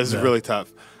 tough one. This is really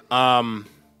tough.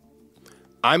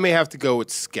 I may have to go with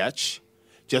sketch,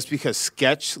 just because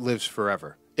sketch lives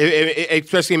forever.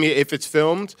 Especially, I mean, if it's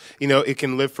filmed, you know, it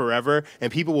can live forever,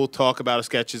 and people will talk about a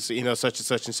sketch as, you know, such and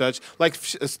such and such. Like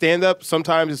stand up,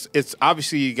 sometimes it's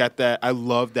obviously you got that. I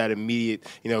love that immediate,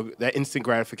 you know, that instant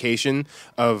gratification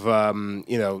of,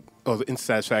 you know, of instant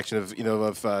satisfaction of, you know,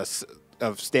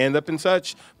 of stand up and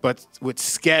such. But with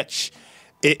sketch,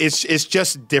 it's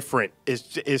just different.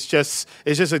 It's just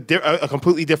a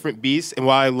completely different beast. And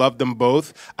while I love them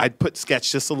both, I'd put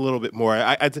sketch just a little bit more.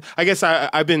 I guess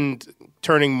I've been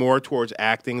turning more towards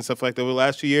acting and stuff like that over the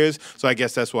last few years. So I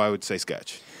guess that's why I would say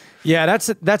sketch. Yeah, that's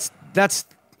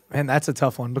a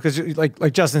tough one because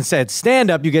like Justin said, stand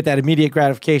up, you get that immediate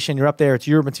gratification. You're up there, it's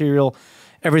your material,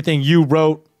 everything you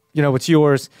wrote, you know, it's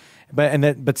yours.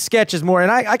 But sketch is more,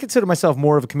 and I consider myself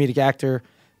more of a comedic actor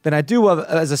than I do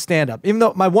as a stand up. Even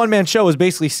though my one man show is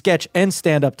basically sketch and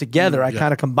stand up together, I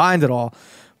kind of combined it all.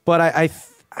 But I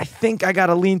think I got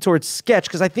to lean towards sketch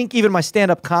because I think even my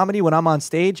stand-up comedy, when I'm on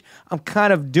stage, I'm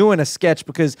kind of doing a sketch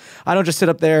because I don't just sit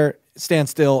up there, stand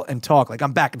still, and talk. Like,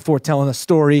 I'm back and forth telling a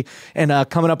story and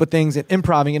coming up with things and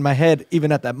improvising in my head,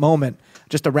 even at that moment,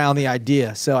 just around the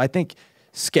idea. So I think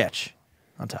sketch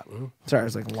on top. Sorry, it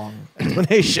was like a long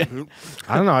explanation.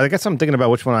 I don't know. I guess I'm thinking about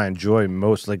which one I enjoy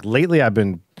most. Like lately, I've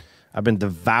been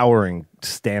devouring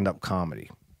stand-up comedy.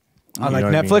 On like know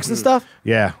what I Netflix mean? and stuff?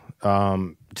 Yeah.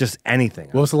 Just anything.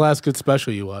 What was the last good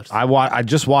special you watched? I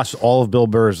just watched all of Bill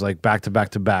Burr's like back to back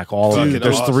to back. All of it.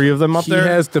 There's awesome. 3 of them up He there.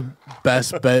 has the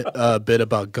best bit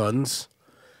about guns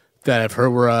that I've heard.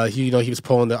 Where he was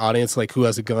polling the audience like who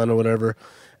has a gun or whatever,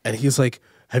 and he's like,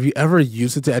 "Have you ever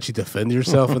used it to actually defend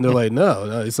yourself?" And they're like,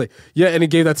 "No." It's like, yeah, and he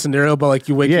gave that scenario about like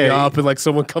you waking Yeah, up and like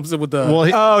someone comes in with the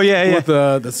Yeah. with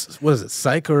the what is it,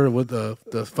 psych or with the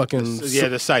fucking Yeah,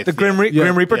 the site. The Grim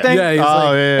Reaper Yeah. thing? yeah, he's Oh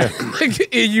like, yeah.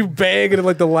 like you bang and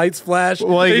like the lights flash.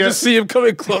 Well, and you yeah. just see him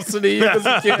coming closer to you. 'cause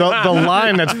he can't- The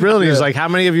line that's brilliant is like, how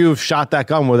many of you have shot that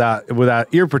gun without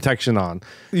ear protection on?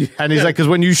 And he's like, because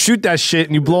when you shoot that shit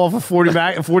and you blow off a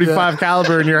 45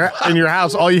 caliber in your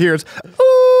house, all you hear is,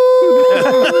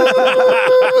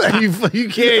 and you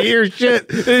can't hear shit.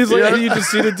 He's like, and you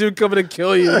just see the dude coming to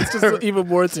kill you. It's just even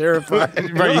more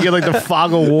terrifying. Right, you get like the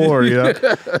fog of war, you know.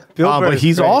 Burr But is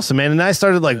he's great. awesome, man. And I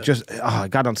started like I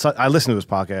got on. I listened to his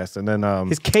podcast, and then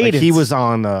His like, cadence. he was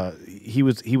on. He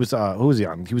was who was he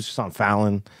on? He was just on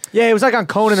Fallon. Yeah, it was like on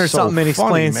Conan or So something and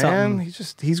funny, explained man.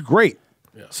 something. He's great.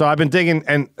 So I've been digging,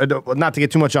 and not to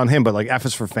get too much on him, but like F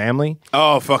is for Family.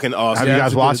 Oh, fucking awesome. Have you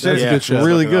guys watched it? that's a good show.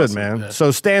 Really Fucking good, awesome. man. Yeah. So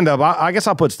stand up. I guess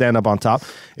I'll put stand up on top.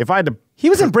 If I had to, He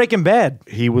was in Breaking Bad.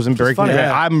 he was in Breaking funny. Bad.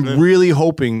 Yeah. I'm really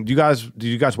hoping. Did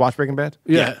you guys watch Breaking Bad?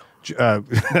 Yeah. Uh,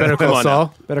 Better Call on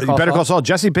Saul. Better Call Saul.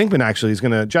 Jesse Pinkman actually is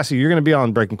gonna. Jesse, you're gonna be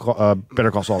on Better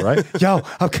Call Saul, right? Yo,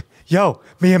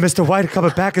 me and Mr. White are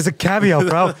coming back as a cameo,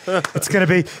 bro. It's gonna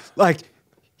be like,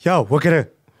 yo, we're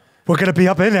gonna be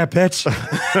up in that bitch.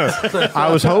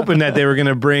 I was hoping that they were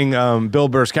gonna bring Bill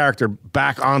Burr's character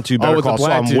back onto Better with the Call Saul.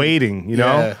 black I'm dude. waiting, you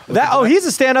know. He's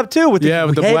a stand up too with Yeah,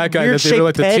 with the head, black guy weird that they were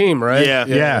like the shaped head. team, right? Yeah.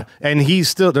 Yeah, and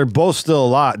they're both still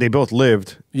alive. They both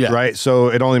lived, Yeah. right? So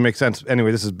it only makes sense.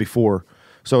 Anyway, this is before,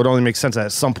 so it only makes sense that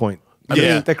at some point I mean,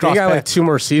 they they cross got like paths. 2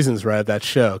 more seasons right of that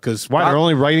show because Why they're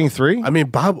only writing 3? I mean,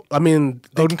 Bob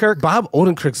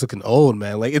Odenkirk's looking old,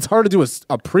 man. Like, it's hard to do a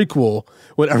prequel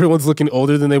when everyone's looking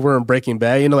older than they were in Breaking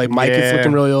Bad. You know, like Mike is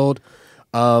looking really old.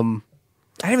 I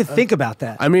didn't even think about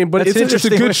that. I mean, but That's it's just a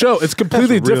good show. It's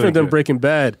completely That's really different than good. Breaking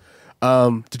Bad.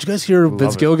 Did you guys hear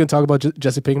Vince Gilligan talk about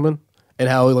Jesse Pinkman and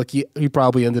how like he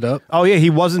probably ended up? Oh yeah, he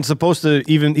wasn't supposed to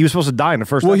even. He was supposed to die in the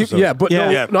first episode.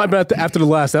 No, I meant after the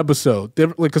last episode,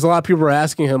 because a lot of people were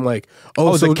asking him like,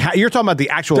 Oh, you're talking about the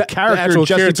actual The character, actual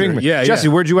Jesse character. Pinkman. Yeah, Jesse,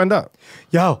 yeah. where'd you end up?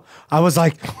 Yo, I was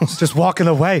like just walking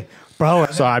away, bro.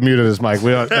 So I muted his mic.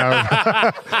 We don't,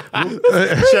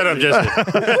 Shut up, Jesse.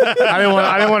 I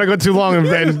didn't want to go too long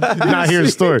and not hear the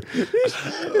story.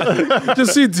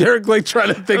 just see Derek like trying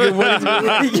to think of what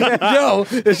he's Yo,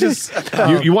 it's just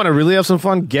You want to really have some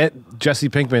fun? Get Jesse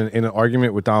Pinkman in an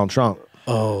argument with Donald Trump.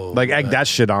 oh. Like egg that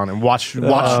shit on and watch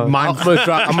I'm mine. gonna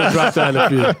drop that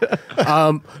in a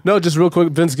few. No, just real quick.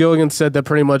 Vince Gilligan said that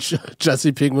pretty much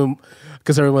Jesse Pinkman,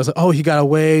 because everyone's like, oh, he got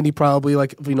away and he probably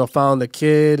found the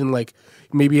kid and like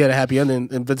maybe he had a happy ending.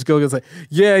 And Vince Gilligan's like,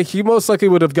 yeah, he most likely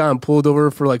would have gotten pulled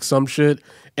over for like some shit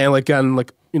and like gotten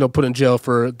like put in jail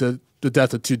for the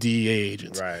death of 2 DEA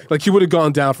agents. Right. Like he would have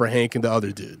gone down for Hank and the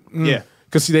other dude. Yeah.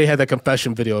 Because they had that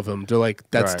confession video of him. They're like,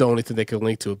 that's Right. the only thing they could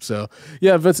link to him. So,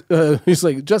 yeah, Vince, he's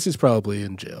like, Jesse's probably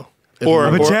in jail. Or,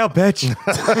 I'm in or, jail, bitch.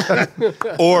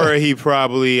 or he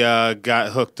probably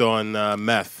got hooked on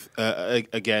meth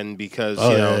again because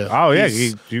yeah. Oh yeah,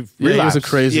 he's- he Yeah, he was a relapsed.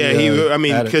 crazy. Yeah, I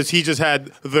mean, addict. because he just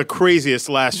had the craziest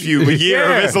last few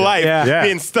year of his life Yeah.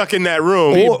 being stuck in that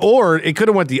room. Or it could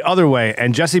have went the other way.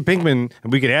 And Jesse Pinkman,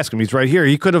 and we could ask him. He's right here.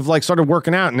 He could have like started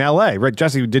working out in L.A. Right,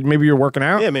 Jesse? Maybe you're working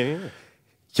out? Yeah, maybe.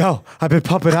 Yo, I've been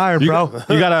pumping iron, bro.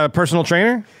 You got a personal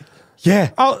trainer?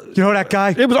 Yeah. Oh, You know that guy?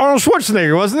 it was Arnold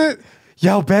Schwarzenegger, wasn't it?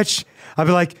 Yo, bitch. I'd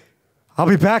be like, I'll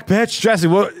be back, bitch. Jesse,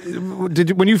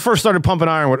 when you first started pumping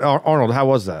iron with Arnold? How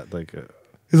was that? Like,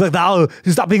 He's like, now,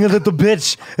 stop being a little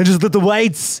bitch and just lift the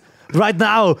weights right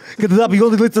now. Get it up. You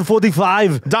only lifted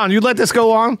 45. Don, you let this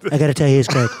go on? I gotta tell you this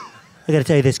kid. I gotta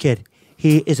tell you this kid.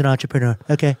 He is an entrepreneur,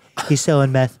 okay? He's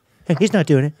selling meth. He's not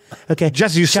doing it, okay?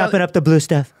 Jesse, you chopping up the blue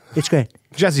stuff. It's great.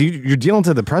 Jesse, you're dealing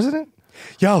to the president?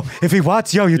 Yo, if he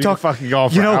wants, yo, you can talk. fucking go on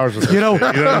for hours with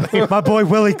this My boy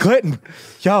Willie Clinton.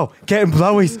 Yo, getting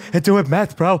blowies and doing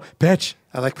meth, bro. Bitch.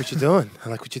 I like what you're doing. I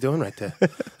like what you're doing right there.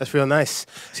 That's real nice.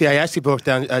 See, I actually broke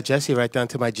down Jesse right down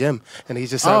to my gym, and he's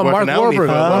just Oh, working Mark out. with me Wahlberg.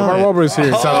 for a little Mark bit. Wahlberg's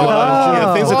here.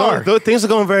 So things are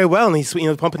going very well, and he's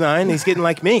pumping the iron. And he's getting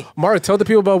like me, Mark, tell the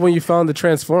people about when you found the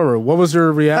Transformer. What was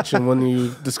your reaction when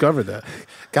you discovered that?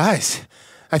 guys.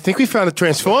 I think we found a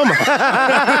transformer.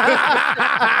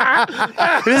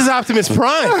 This is Optimus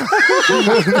Prime.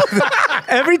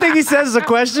 Everything he says is a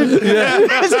question. Do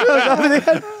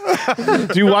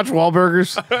you watch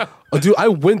Wahlburgers? Oh, dude, I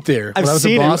went there when I was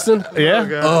in seen it. Boston. Yeah.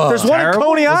 There's one in terrible.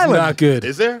 Coney It's Island. not good.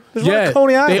 Is there? There's one in Yeah,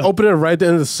 Coney Island. they opened it right at the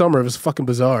end of the summer. It was fucking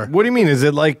bizarre. What do you mean? Is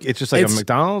it like it's just like It's- a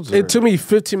McDonald's? Or? It took me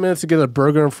 15 minutes to get a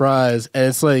burger and fries, and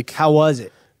it's like How was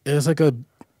it? it was like a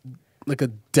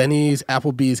Denny's,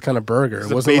 Applebee's kind of burger.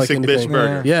 It a wasn't like basic anything. bitch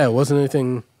burger. Yeah, it wasn't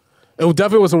anything. It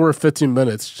definitely wasn't worth 15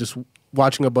 minutes just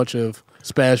watching a bunch of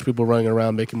Spanish people running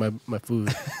around making my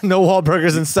food. No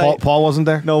Wahlburgers in sight. Paul wasn't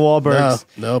there. No Wahlburgers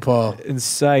no, Paul. in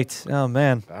sight. Oh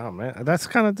man. Oh man, that's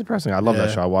kind of depressing. I love that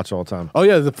Yeah. show. I watch it all the time. Oh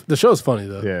yeah, the show's funny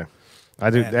though. Yeah, I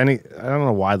do. I don't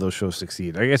know why those shows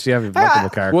succeed. I guess you have multiple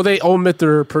characters. Well, they omit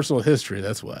their personal history.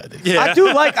 That's why. I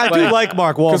do like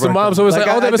Mark Wahlberg. Because the mom's always like,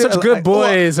 "Oh, they were such good like,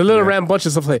 boys." A little ran bunch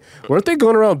of stuff. Like, weren't they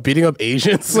going around beating up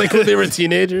Asians like when they were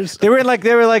teenagers? They were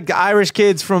like Irish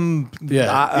kids from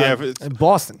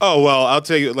Boston. Oh well, I'll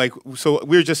tell you. Like, so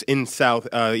we were just in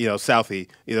Southie,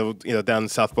 down in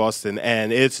South Boston,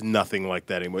 and it's nothing like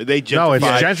that anymore. They No, it's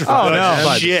gentrified gentrified. Oh, the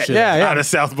no. shit Yeah. out of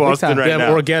South Boston They right have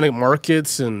now. organic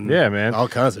markets and Yeah, man. all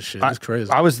kinds of shit. It's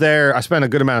crazy. I was there. I spent a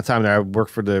good amount of time there. I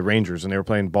worked for the Rangers, and they were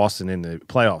playing Boston in the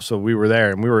playoffs. So we were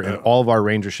there, and we were in all of our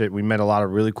Ranger shit. We met a lot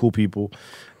of really cool people,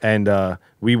 and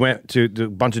we went to a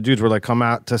bunch of dudes were like, come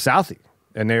out to Southie,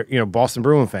 and they're Boston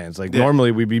Bruin fans. Like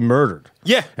normally we'd be murdered.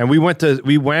 Yeah. and we went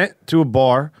to a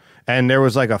bar, and there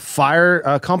was like a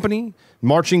fire company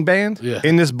marching band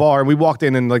in this bar, and we walked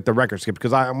in and like the record skip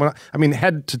because I mean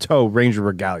head to toe Ranger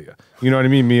regalia. You know what I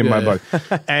mean? Me and my buddy,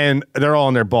 and they're all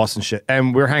in their Boston shit,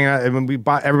 and we're hanging out, and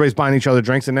everybody's buying each other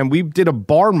drinks, and then we did a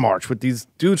bar march with these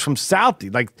dudes from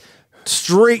Southie, like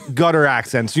straight gutter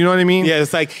accents. You know what I mean? Yeah,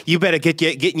 it's like you better get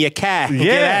in your car and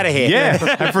get out of here.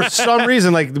 Yeah, and for some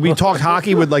reason, like we talked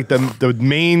hockey with like the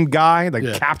main guy, like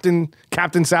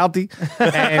Captain Salty,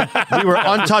 and we were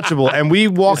untouchable. And we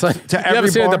walked to every You ever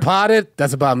seen bar. Departed?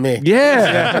 That's about me.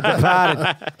 Yeah,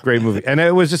 Departed. Great movie, and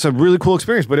it was just a really cool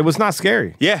experience. But it was not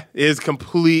scary. Yeah, it is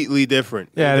completely different.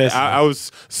 Yeah, it is. I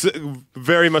was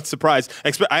very much surprised.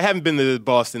 I haven't been to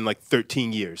Boston in like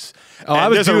 13 years. Oh, I And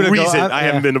was there's due a to go. reason I Yeah.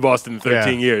 haven't been to Boston in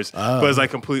 13 Yeah. years, but it's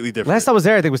like completely different. Last time I was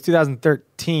there, I think was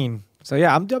 2013. So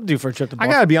yeah, I'm due for a trip to I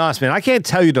Boston. gotta be honest, man. I can't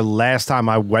tell you the last time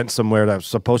I went somewhere that was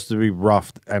supposed to be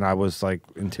rough and I was like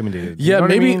intimidated. You Yeah, know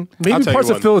what I maybe mean? I'll maybe tell parts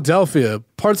you of one. Philadelphia.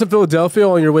 Parts of Philadelphia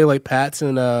on your way like Pat's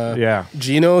and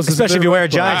Geno's. is a Especially bit if you wear a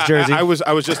rough, Giants jersey. I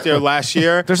was just there last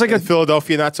year. There's like in a-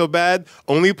 Philadelcia, not so bad.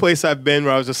 Only place I've been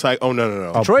where I was just like, oh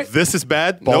no. Detroit? This is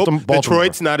bad. Baltimore. Nope.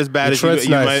 Detroit's not as bad Detroit's as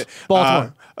you nice. might.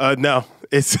 Baltimore. No,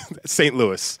 it's St.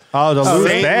 Louis. Oh, the Louis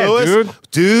St. bad, Louis,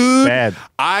 dude. Bad.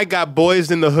 I got boys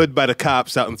in the hood by the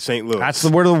cops out in St. Louis. That's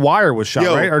where the wire was shot,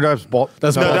 Yo. right? Or that's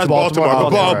That's No, that's Baltimore. Oh,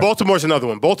 okay, right. Baltimore's another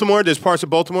one. Baltimore, there's parts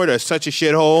of Baltimore that's such a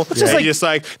shithole. It's just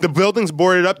like the building's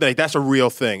boarded up. Like that's a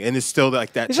real thing, and it's still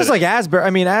like that. It's just like Asbury.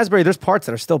 I mean, Asbury. There's parts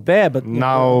that are still bad, but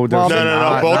No, there's no.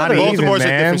 not Baltimore's even, a man.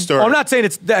 different story. I'm not saying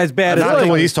it's as bad as Not the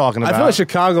way he's talking I about. feel like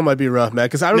Chicago might be rough, man.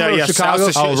 Because I remember Chicago.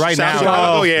 right now.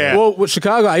 Chicago, yeah. Well, with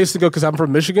Chicago, I used to go because I'm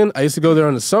from Michigan. I used to go there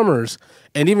in the summers,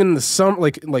 and even in the summer,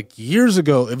 like years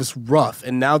ago, it was rough.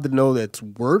 And now to know that it's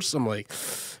worse, I'm like,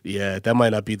 yeah, that might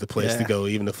not be the place to go,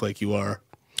 even if like you are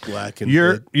black and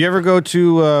You ever go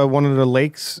to one of the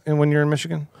lakes when you're in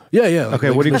Michigan? yeah. Like Okay,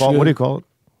 Lake what do you call it? Michigan. What do you call it?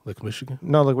 Like Michigan,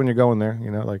 No, like when you're going there, you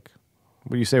know, like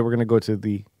when you say we're gonna go to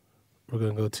the we're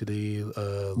gonna go to the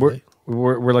we're, lake.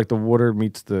 we're like the water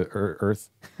meets the earth.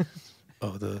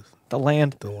 Oh, the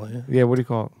land. the land. Yeah, what do you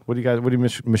call it? What do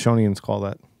Michonians call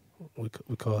that?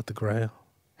 We call it the ground.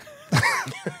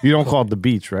 You don't call it the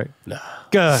beach, right?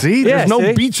 Good. See, there's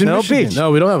no beach in no Michigan. beach.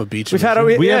 No, we don't have a beach. in We've had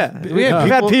Michigan. We have we've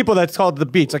had people- people that's called the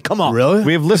beach. Like, come on, Really?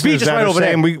 We have listeners beach is that right are over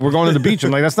there. saying we're going to the beach.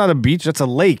 I'm like, that's not a beach, that's a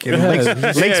lake. And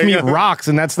lakes meet rocks,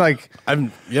 and that's like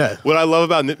Yeah. What I love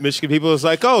about Michigan people is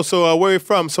like, oh, so where are you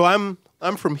from? So I'm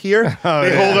from here.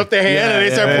 They hold up their hand and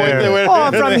they start pointing. Oh,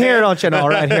 I'm from here, don't you know?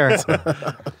 Right here.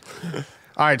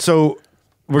 all right. So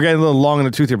we're getting a little long in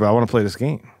the tooth here, but I want to play this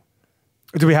game.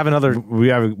 Do we have another? We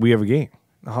have a game.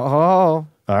 Oh, All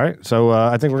right, so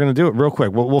I think we're gonna do it real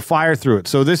quick. We'll fire through it.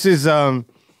 So this is well,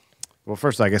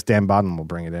 first I guess Dan Bodden will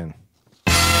bring it in.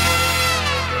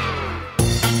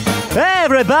 Hey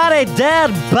everybody,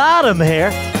 Dan Bottom here.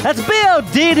 That's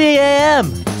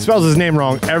Boddam. Spells his name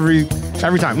wrong every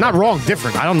time. Not wrong,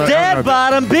 different. I don't know. Dan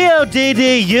Bottom,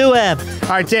 Boddum. All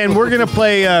right, Dan, we're gonna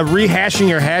play rehashing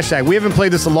your hashtag. We haven't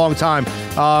played this a long time.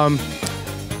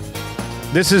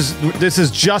 This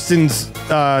is Justin's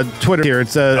Twitter here.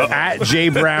 It's at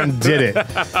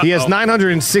JBrownDidIt. He has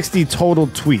 960 total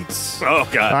tweets. Oh,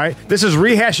 God. All right. This is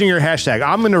rehashing your hashtag.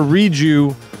 I'm going to read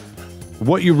you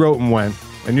what you wrote and when,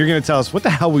 and you're going to tell us what the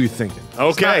hell were you thinking.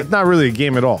 Okay. It's not really a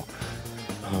game at all.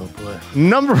 Oh boy.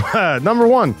 Number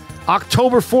one,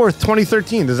 October 4th,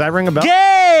 2013. Does that ring a bell?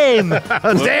 Game.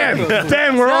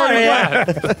 Dan, we're already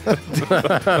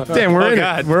Dan, we're in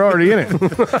God. it. We're already in it.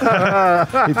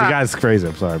 The guy's crazy.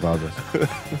 I'm sorry about this.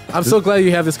 I'm so glad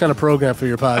you have this kind of program for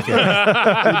your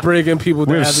podcast. You bring in people.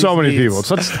 We that have so these many needs. people.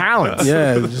 Such talents.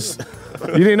 Yeah, just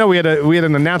You didn't know we had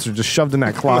an announcer just shoved in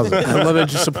that closet. I love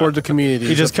it. You support the community.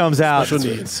 he just comes out. Special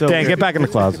It's needs. so Dan, weird. get back in the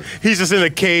closet. He's just in a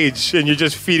cage and you're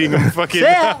just feeding him fucking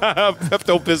Yeah.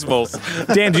 Pepto-Bismols.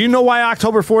 Dan, do you know why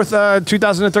October 4th,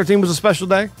 2013 was a special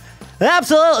day?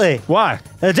 Absolutely. Why?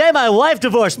 The day my wife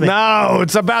divorced me. No,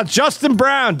 it's about Justin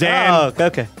Brown, Dan. Oh,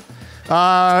 okay.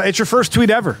 It's your first tweet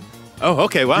ever. Oh,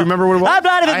 okay. Wow. You remember what it was? I'm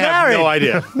not even I have married no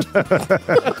idea.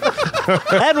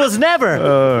 and was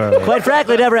never, quite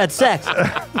frankly, never had sex. All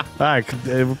right.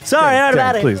 Sorry, Dan,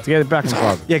 everybody. please, get it back in the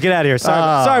closet. Yeah, get out of here.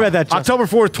 Sorry about that, Justin. October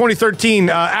 4th, 2013,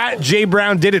 at J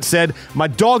Brown Did It said, my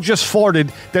dog just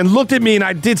farted, then looked at me and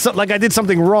I did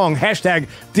something wrong. Hashtag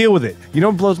deal with it. You know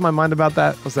what blows my mind about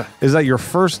that? What's that? Is that your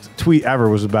first tweet ever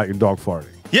was about your dog farting.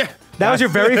 Yeah. That was your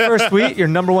very first tweet, your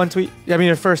number one tweet. I mean,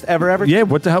 your first ever. Yeah,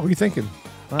 what the hell were you thinking?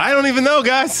 I don't even know,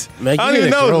 guys. Man, I you don't need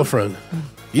even a know. girlfriend.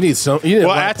 You need some. You need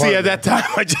Well, actually, at that time,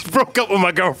 I just broke up with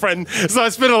my girlfriend, so I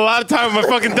spent a lot of time with my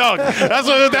fucking dog. That's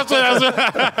what.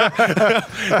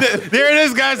 There it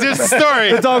is, guys. There's the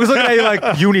story. The dog was looking at you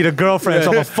like, you need a girlfriend,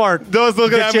 so I'm a fart. Those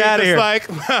looking Get at you me outta just here.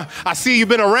 like, I see you've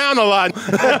been around a lot.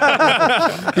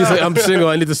 He's like, I'm single.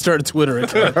 I need to start a Twitter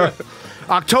account.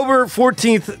 October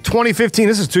 14th, 2015.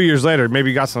 This is 2 years later. Maybe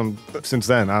you got some since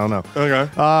then. I don't know.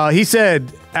 Okay. He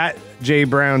said, at J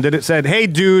Brown did it. Said, "Hey,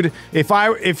 dude,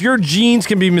 if your jeans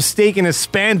can be mistaken as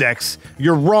spandex,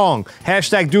 you're wrong.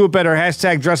 Hashtag do it better.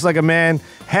 Hashtag dress like a man.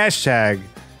 Hashtag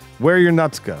where your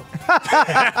nuts go."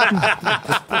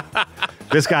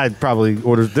 This guy probably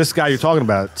orders. This guy you're talking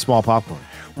about, small popcorn.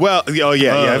 Well, oh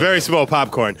yeah, very small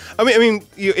popcorn. I mean,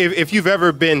 if you've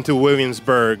ever been to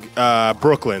Williamsburg,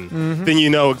 Brooklyn, then you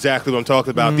know exactly what I'm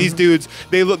talking about. These dudes,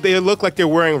 they look like they're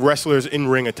wearing wrestlers in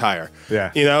ring attire.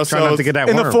 Yeah, you know, try so not to get that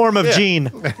In worm. the form of Gene.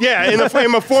 Yeah, in the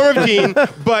form of Gene,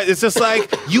 but it's just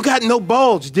like you got no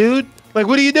bulge, dude. Like,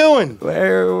 what are you doing?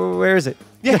 Where is it?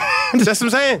 Yeah, that's what I'm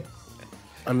saying.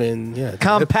 I mean, yeah. they're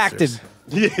Compacted. hipsters.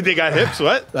 Yeah, they got hips.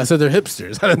 What? I said they're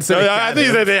hipsters. I didn't say. I think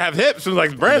you said they have hips. I'm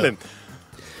like Brandon.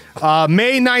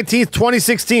 May 19th,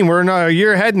 2016. We're a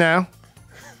year ahead now.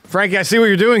 Frankie, I see what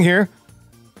you're doing here.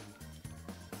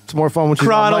 It's more fun when she's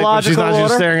not, when she's not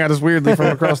just staring at us weirdly from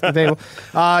across the table.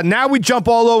 Now we jump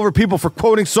all over people for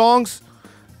quoting songs.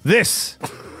 This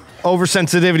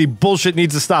oversensitivity bullshit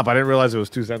needs to stop. I didn't realize it was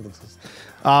 2 sentences.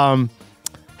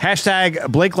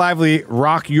 Hashtag Blake Lively,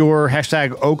 rock your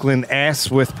hashtag Oakland ass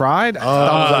with pride.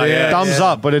 Thumbs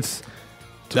up, but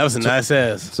That was a nice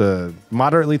ass. it's a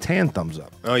moderately tan thumbs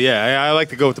up. Oh yeah, I like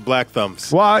to go with the black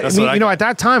thumbs. Well, I That's mean, what you know, at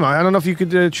that time, I don't know if you could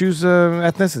choose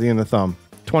ethnicity in the thumb.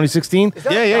 2016.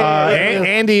 Yeah.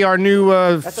 Andy, our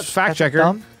new fact checker.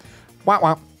 Thumb?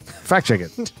 Wow. Fact check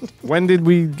it. When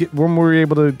were we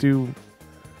able to do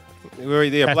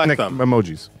Yeah, black ethnic thumb.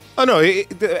 emojis? Oh no,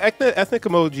 the ethnic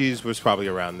emojis was probably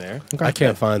around there. I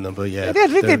can't find them, but yeah. I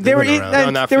think they were around. No,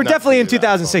 not they were for definitely in that.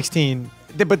 2016.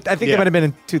 But I think Yeah. they might have been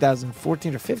in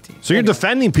 2014 or 15. So you're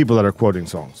defending people that are quoting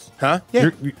songs. Huh?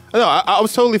 Yeah. No, I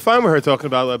was totally fine with her talking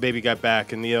about Baby Got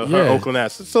Back and her Yeah. Oakland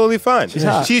ass. It's totally fine.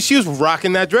 hot. She was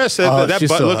rocking that dress. That she's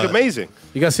butt so looked hot. amazing.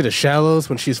 You guys see the shallows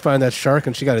when she's finding that shark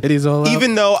and she got her titties all out?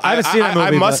 Even though I haven't seen that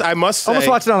movie. I must say, almost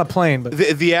watched it on a plane, but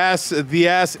the ass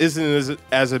isn't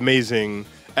as amazing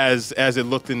as it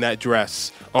looked in that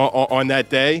dress on that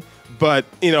day. But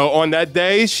on that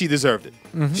day, she deserved it.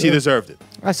 She deserved it.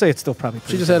 I say it's still probably she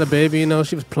pretty just had a baby,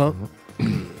 she was plump.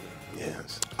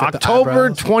 Yes. October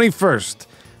eyebrows. 21st,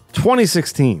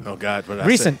 2016. Oh God, what did I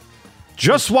recent. say?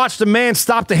 Just watched a man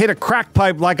stop to hit a crack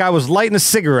pipe like I was lighting a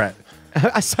cigarette.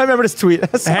 I remember this tweet.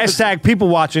 Hashtag people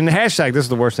watching. Hashtag this is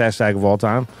the worst hashtag of all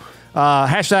time.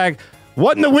 Hashtag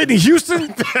what in the Whitney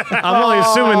Houston? I'm only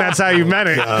assuming that's how you meant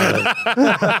it.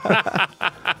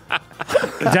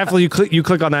 Definitely, you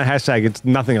click on that hashtag. It's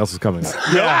nothing else is coming up.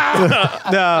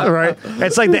 No, Right?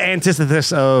 It's like the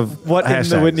antithesis of what in the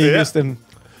hashtags. Whitney Yeah. Houston?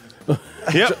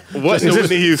 Yep. What's Is the this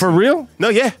Whitney Houston? for real? No,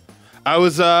 yeah. I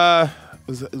was it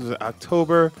was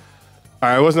October. All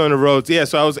right, I wasn't on the roads. Yeah,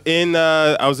 so I was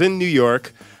in New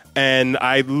York, and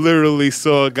I literally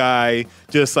saw a guy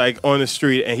just like on the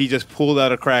street, and he just pulled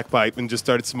out a crack pipe and just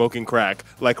started smoking crack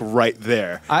like right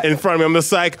there in front of me. I'm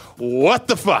just like, what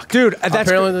the fuck, Dude, that's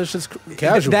Apparently, that's just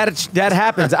casual. that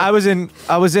happens. I was in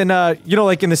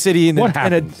like in the city in What a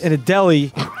happens? in a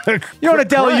deli. In a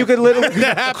deli you could literally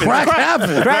Crack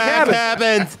happens. Crack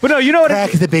happens. But no, you know what?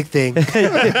 Crack is the big thing.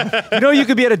 You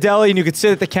could be at a deli and you could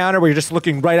sit at the counter where you're just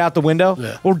looking right out the window.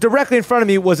 Yeah. Well, directly in front of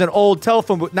me was an old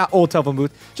telephone booth, not old telephone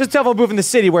booth, just a telephone booth in the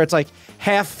city where it's like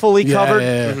half fully covered.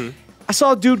 Yeah. I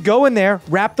saw a dude go in there,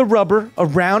 wrap the rubber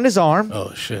around his arm,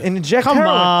 Oh, shit. and inject Come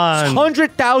heroin. on.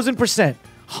 100,000%.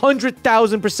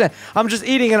 100,000%. I'm just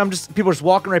eating and people are just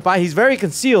walking right by. He's very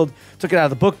concealed. Took it out of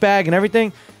the book bag and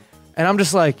everything. And I'm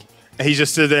just like, And he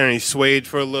just stood there and he swayed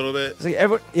for a little bit. it's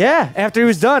like after he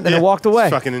was done and then walked away.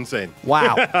 It's fucking insane.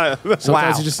 Wow. Sometimes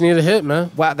wow. you just need a hit, man.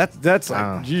 Wow, that's like,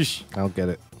 Wow. yeesh. I don't get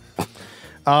it.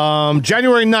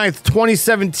 January 9th,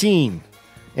 2017.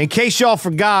 In case y'all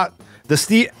forgot, the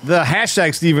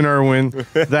hashtag Stephen Irwin,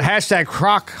 the hashtag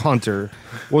Croc Hunter,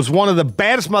 was one of the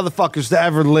baddest motherfuckers to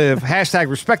ever live. Hashtag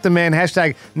respect the man.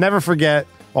 Hashtag never forget.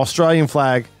 Australian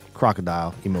flag,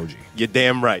 crocodile emoji. You're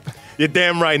damn right. You're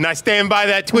damn right. And I stand by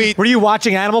that tweet. Were you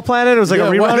watching Animal Planet? It was like a Yeah,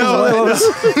 rerun.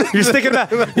 no. You're sticking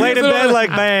about laying in bed like,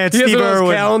 man, He has Steve it on his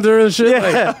Irwin. calendar and shit.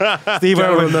 Like, Yeah. Steve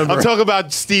Irwin. remember. I'm talking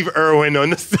about Steve Irwin on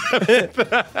the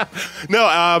 7th.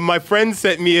 No, my friend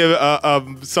sent me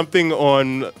something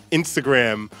on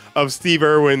Instagram of Steve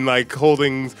Irwin like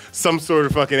holding some sort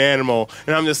of fucking animal,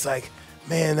 and I'm just like,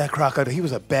 man, that crocodile, he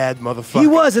was a bad motherfucker. He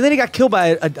was, and then he got killed by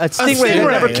a stingray that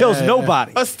stingray. never kills Yeah.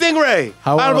 nobody. A stingray.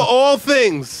 How, Out of all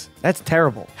things. That's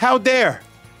terrible. How dare?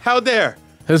 How dare?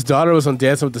 his daughter was on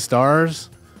Dancing with the Stars.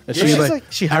 And Yeah, she she's like, like-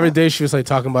 she every hot. day she was like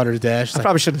talking about her dad. She's I like,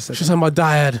 probably shouldn't have said she's that. like, my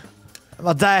dad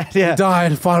About that, yeah.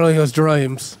 died following his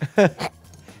dreams.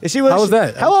 Is she, How was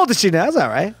that? How old is she now? Is that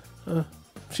right?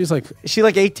 She's like Is she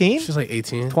like 18? she's like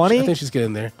 18, 20? I think she's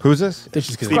getting there. Who's this? I think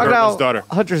she's getting Steve there. Irwin's daughter.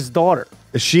 Hunter's daughter.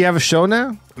 Does she have a show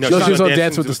now? No, She she's was on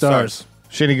Dance with the Stars.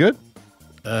 She any good?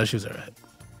 She was alright.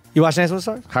 You watch Dance with the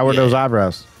Stars? How were those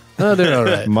eyebrows? They're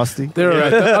alright. Musty? They're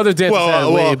alright. The other dancers had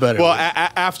way better. Well,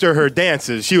 after her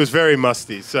dances, she was very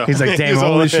musty. So He's like, he damn, was I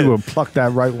all wish in. you would pluck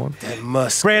that right one.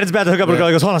 Must. Brandon's about to hook up with a girl.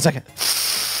 He goes, hold on a second.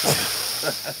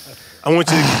 I want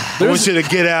you to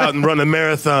get out and run a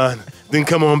marathon, then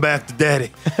come on back to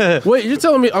daddy. Wait, you're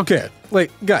telling me? Okay,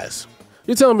 like guys,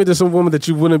 you're telling me there's some woman that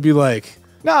you wouldn't be like?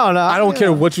 No, I don't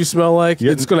care what you smell like.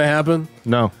 Yeah. It's gonna happen.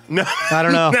 No. No, I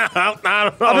don't know. no, I don't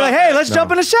know. I'll be like, hey, let's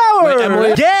jump in the shower. Wait,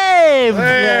 Emily- Game.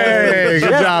 Hey, good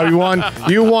job. You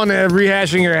won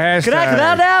rehashing your hashtag. Good night,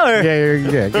 without an hour.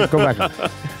 Yeah. Go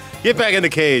back. Get back in the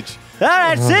cage. All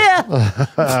right, see ya.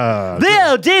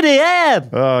 Bill, DDM.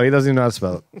 Oh, he doesn't even know how to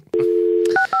spell it.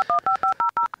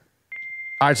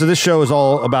 All right, so this show is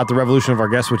all about the revolution of our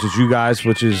guests, which is you guys,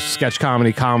 which is sketch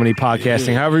comedy,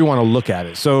 podcasting, however you want to look at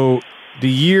it. So the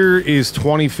year is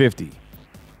 2050.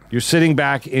 You're sitting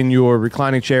back in your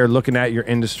reclining chair looking at your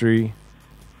industry.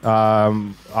 How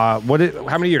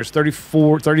many years?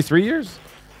 34, 33 years?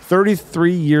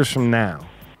 33 years from now,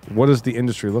 what does the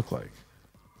industry look like?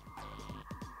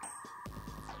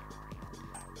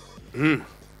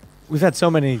 We've had so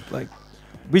many, like,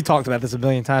 we talked about this a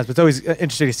million times, but it's always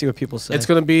interesting to see what people say. It's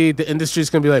gonna be the industry's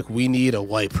gonna be like, we need a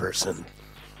white person.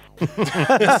 No,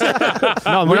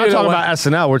 we're not talking about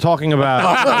SNL. We're talking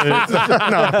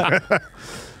about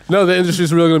No, the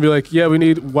industry's really gonna be like, yeah, we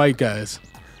need white guys.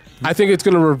 I think it's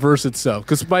gonna reverse itself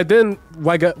because by then,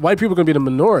 white people are gonna be the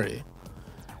minority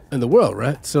in the world,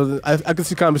 right? So I can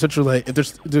see Comedy Central like if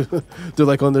they're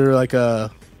like on their like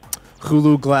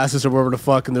Hulu glasses or whatever the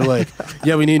fuck, and they're like,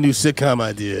 yeah, we need a new sitcom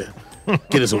idea.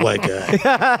 Get us a white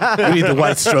guy. We need the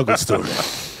white struggle story.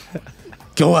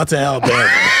 Go out to Alabama.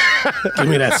 Give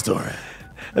me that story.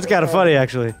 That's kind of funny,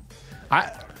 actually.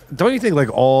 don't you think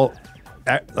like all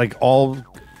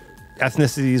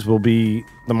ethnicities will be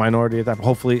the minority at that?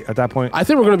 Hopefully, at that point. I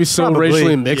think we're going to be so Probably.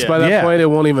 racially mixed by that Yeah. point, it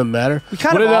won't even matter.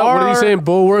 kind What of did are. he say in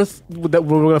Bullworth? That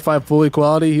we're going to find full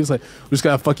equality? He was like, we just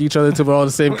got to fuck each other until we're all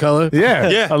the same color. yeah,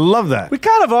 Yeah. I love that. We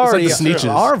kind of already the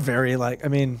Sneetches. are very, like, I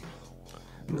mean,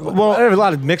 Well, I have a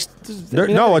lot of mixed.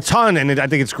 no, a ton, and I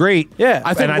think it's great. Yeah.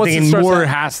 I think and I once it think starts more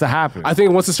hap- has to happen. I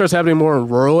think once it starts happening more in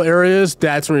rural areas,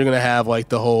 that's when you're going to have like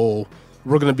the whole,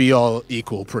 we're going to be all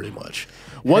equal pretty much.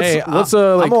 Hey,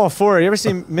 I'm all for it. You ever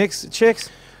seen mixed chicks?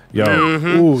 Yo,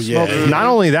 ooh, yeah. not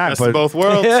only that, Best but of both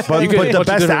worlds. but, You get but a the bunch of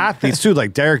best different- athletes too,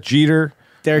 like Derek Jeter,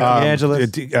 Derek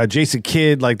DeAngelis. Jason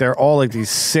Kidd, like they're all like these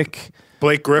sick,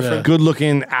 Blake Griffin. Yeah.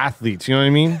 good-looking athletes. You know what I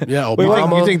mean? Yeah, You think,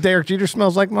 Obama. you think Derek Jeter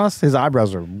smells like must? His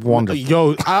eyebrows are wonderful.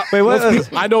 Yo, Wait,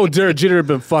 what? I know Derek Jeter had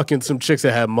been fucking some chicks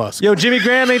that had musk. Yo, Jimmy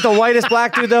Graham ain't the whitest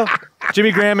black dude, though.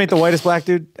 Jimmy Graham ain't the whitest black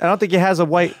dude. I don't think he has a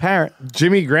white parent.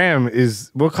 Jimmy Graham is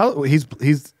what color?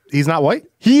 He's not white.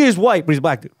 He is white, but he's a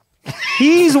black dude.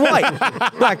 He's white,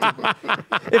 black dude.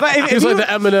 If He's you, like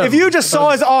the Eminem. If you just saw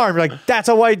his arm, you're like, that's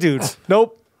a white dude.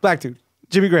 Nope, black dude.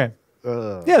 Jimmy Graham.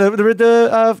 Yeah,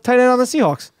 the tight end on the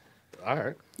Seahawks. All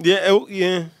right.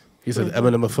 Yeah. He's an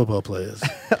Eminem of football players.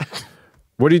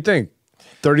 What do you think?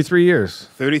 33 years.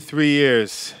 33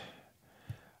 years.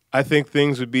 I think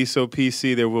things would be so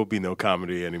PC there will be no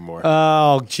comedy anymore.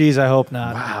 Oh, geez, I hope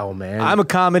not. Wow, man. I'm a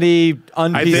comedy I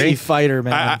un-PC think- fighter,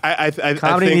 man. I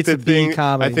Comedy think needs the to be thing,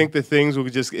 comedy. I think the things will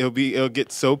it'll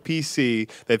get so PC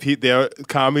that their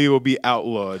comedy will be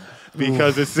outlawed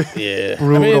because it's Yeah,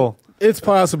 Brutal. it's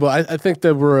possible. I think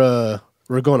that we're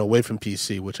going away from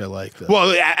PC, which I like. Though.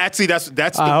 well, actually that's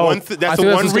the I one hope. that's I the think that's one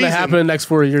what's going to reason. happen in the next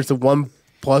 4 years. The one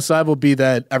plus side will be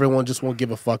that everyone just won't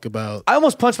give a fuck about. I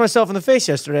almost punched myself in the face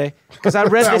yesterday because I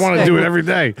read I this want to thing. do it every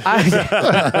day.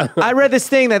 I read this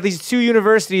thing that these two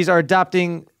universities are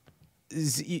adopting.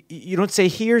 You don't say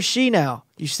he or she now.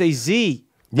 You say Z.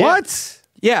 What?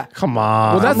 Yeah. Come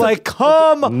on. Well, that's I'm like,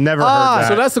 come Never heard on. that.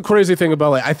 So that's the crazy thing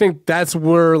about like I think that's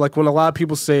where like when a lot of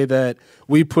people say that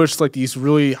we push like these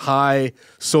really high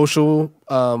social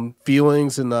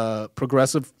feelings and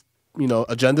progressive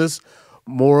agendas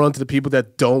more onto the people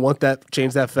that don't want that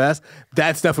change that fast.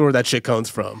 That's definitely where that shit comes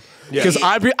from. Because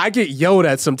I get yelled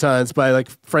at sometimes by like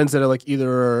friends that are like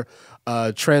either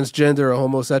transgender or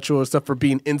homosexual or stuff for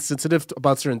being insensitive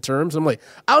about certain terms. I'm like,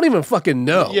 I don't even fucking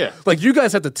know. Yeah. Like, you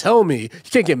guys have to tell me. You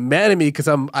can't get mad at me because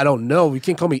I don't know. You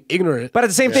can't call me ignorant. But at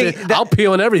the same thing, I'll pee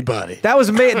on everybody. that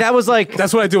was like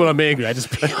That's what I do when I'm angry. I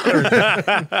just pee on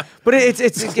everybody. but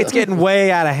it's getting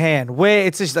way out of hand.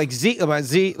 It's just like Z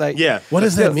like Yeah. What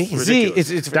does that mean? Z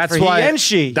it's That's for why- he and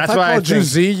she. that's If why I I called you think-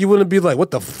 Z, you wouldn't be like,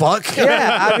 what the fuck?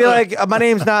 yeah, I'd be like, my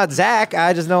name's not Zach.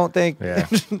 I just don't think. Yeah,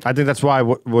 I think that's why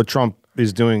what Trump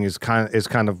is doing is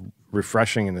kind of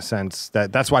refreshing in the sense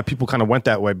that that's why people kind of went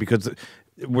that way because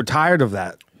we're tired of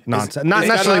that nonsense. Not it's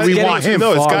necessarily gotten we out- want him.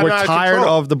 no, it's gotten We're out of tired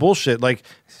control. of the bullshit. Like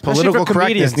Especially political for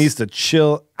correctness comedians. needs to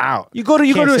chill out. You go to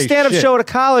Can't a say stand-up shit. show at a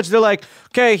college. They're like,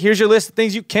 okay, here's your list of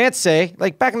things you can't say.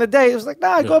 Like back in the day, it was like,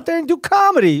 nah, go up there and do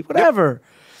comedy, whatever.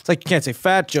 It's like you can't say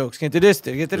fat jokes, can't do this,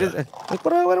 can't do this. Like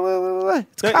what?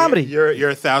 It's comedy. You're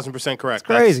 1,000% correct. It's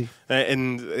crazy.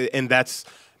 And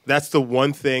that's the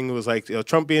one thing was like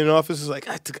Trump being in office is like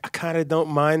I kind of don't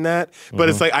mind that, but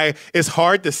it's like it's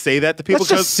hard to say that to people Let's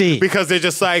just see. because they're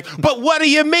just like, but what do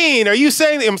you mean? Are you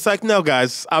saying? I'm just like, no,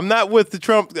 guys, I'm not with the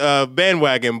Trump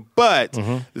bandwagon, but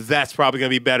that's probably gonna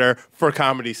be better for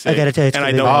comedy's sake. I gotta tell you, it's and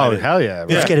I gonna be don't Oh mind it. hell yeah!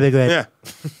 It's gonna be great. Yeah,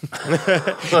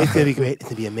 It's gonna be great. It's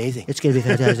gonna be amazing. It's gonna be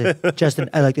fantastic. Justin,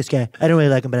 I like this guy. I don't really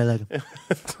like him, but I like him.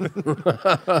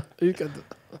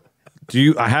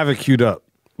 I have it queued up.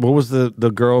 What was the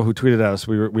girl who tweeted at us?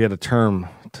 We had a term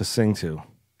to sing to.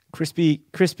 Crispy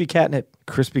catnip.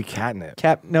 Crispy catnip.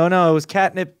 No, it was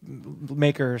catnip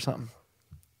maker or something.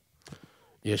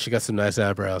 Yeah, she got some nice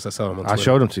eyebrows. I saw them on I Twitter.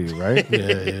 showed them to you, right?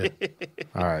 Yeah.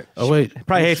 All right. Oh, wait.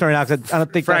 Probably hates me right now because I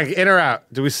don't think Frank, in or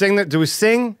out? Do we sing that? Do we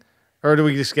sing, or do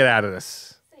we just get out of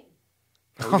this?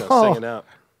 We're gonna sing it out.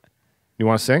 You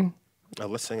want to sing? Oh,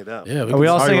 let's sing it out. Yeah, Are we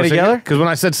all singing together? Because when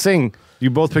I said sing, you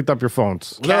both picked up your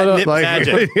phones. Catnip like-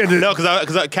 magic. No,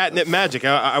 because catnip magic.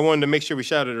 I wanted to make sure we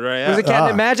shouted it right Was out. it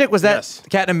catnip magic? Was that Yes.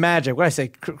 catnip magic? What did I say?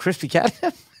 Crispy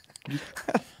catnip?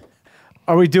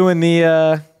 Are we doing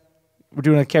the? We're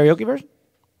doing a karaoke version.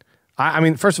 I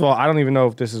mean, first of all, I don't even know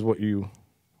if this is what you're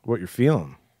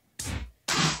feeling.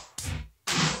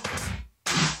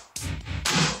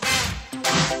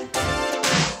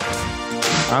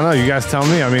 I don't know. You guys tell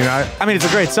me. I mean, It's a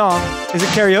great song. Is it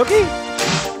karaoke?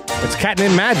 it's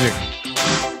catnip magic.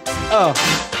 Oh,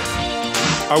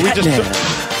 Are we just? is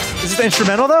this the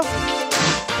instrumental though?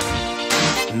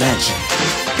 Magic.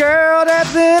 Girl,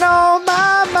 that's been on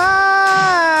my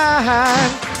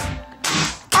mind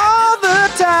all the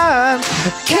time.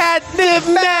 Catnip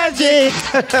magic.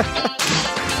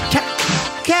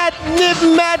 Catnip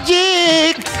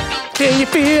magic. Can you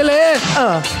feel it?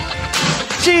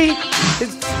 She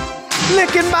is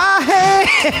licking my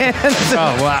hands.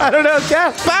 Oh wow! I don't know,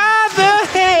 cat. By the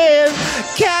hand,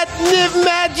 catnip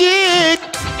magic.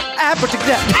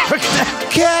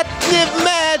 Catnip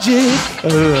magic.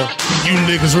 You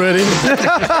niggas ready?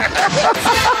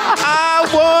 I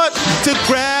want to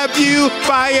grab you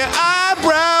by your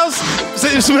eyebrows,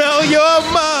 smell your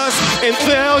musk, and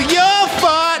smell your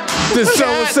fart. Did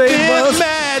someone say Catnip musk?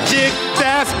 magic?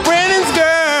 That's Brennan's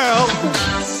girl.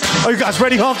 Are you guys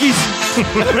ready, honkies?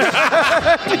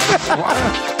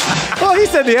 Well, he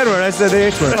said the N-word. I said the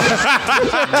H-word.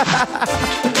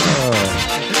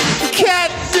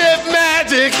 Catnip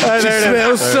magic. She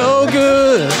smells so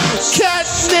good.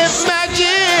 Catnip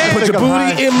magic. Put your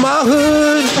booty in my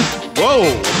hood. Whoa.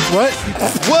 What?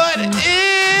 What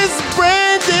is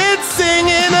Brandon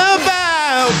singing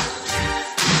about?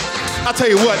 I'll tell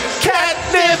you what.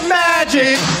 Catnip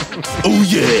magic. Oh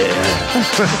yeah.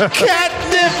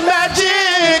 Catnip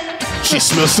magic. She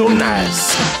smells so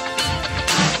nice.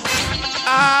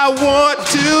 I want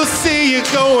to see you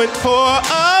going for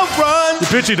a run.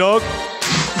 Pitchy dog.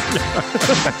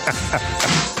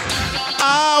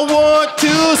 I want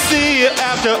to see you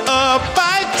after a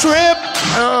bike trip.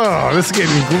 Oh, this is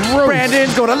getting gross.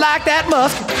 Brandon's gonna like that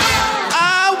musk.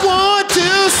 I want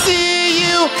to see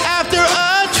you after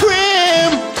a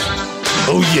trim.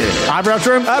 Oh yeah. Eyebrow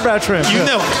trim. Eyebrow trim. You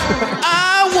know it.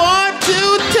 I want to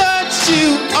touch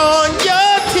you on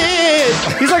your tit.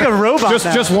 He's like a robot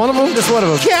now. Just one of them. Just one of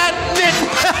them. Catnip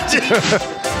magic.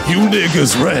 You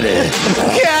niggas ready?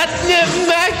 Catnip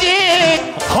magic.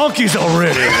 Honkies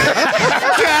already.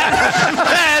 Catnip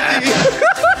magic.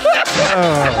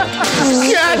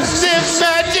 Catnip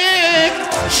magic.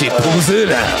 She pulls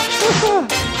it out.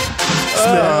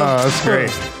 Oh, that's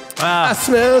great. I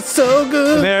smell so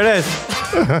good. There it is.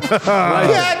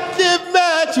 Catnip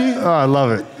magic. Oh, I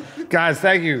love it, guys.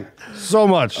 Thank you so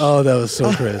much. Oh, that was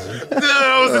so crazy.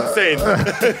 That was insane.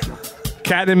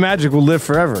 Catnip magic will live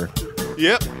forever.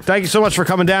 Yep. Thank you so much for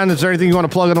coming down. Is there anything you want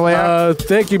to plug on the way out?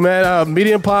 Thank you, man.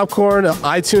 Medium Popcorn,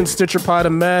 iTunes, Stitcher,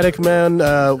 Podomatic,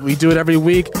 man. We do it every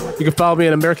week. You can follow me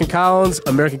at American Collins,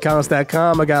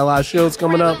 AmericanCollins.com. I got a lot of shows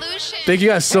coming up. Thank you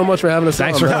guys so much for having us.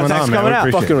 Thanks for coming on, man. coming We out.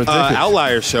 appreciate Fucking it. ridiculous.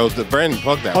 Outlier shows. The Brandon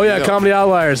plug that. Oh, yeah, Comedy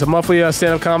Outliers, a monthly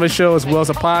stand-up comedy show as well as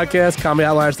a podcast,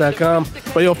 ComedyOutliers.com.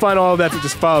 But you'll find all of that if you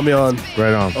just follow me on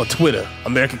Twitter,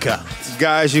 American Collins.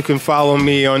 Guys, you can follow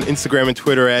me on Instagram and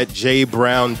Twitter at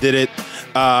jbrown.didit.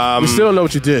 We still don't know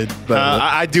what you did. But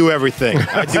I do everything.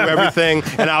 I do everything,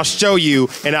 and I'll show you,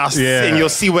 and and you'll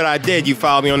see what I did. You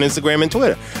follow me on Instagram and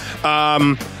Twitter.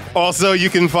 Also, you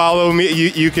can follow me.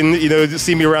 You can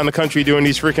see me around the country doing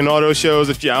these freaking auto shows.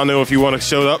 I don't know if you want to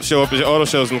show up at your auto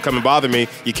shows and come and bother me.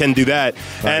 You can do that.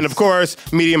 Nice. And of course,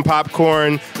 Medium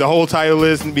Popcorn. The whole title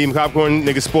is Medium Popcorn.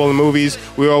 Niggas spoiling movies.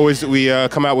 We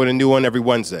come out with a new one every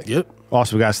Wednesday. Yep.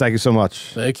 Awesome, guys. Thank you so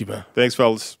much. Thank you, man. Thanks,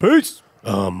 fellas. Peace.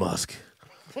 Musk.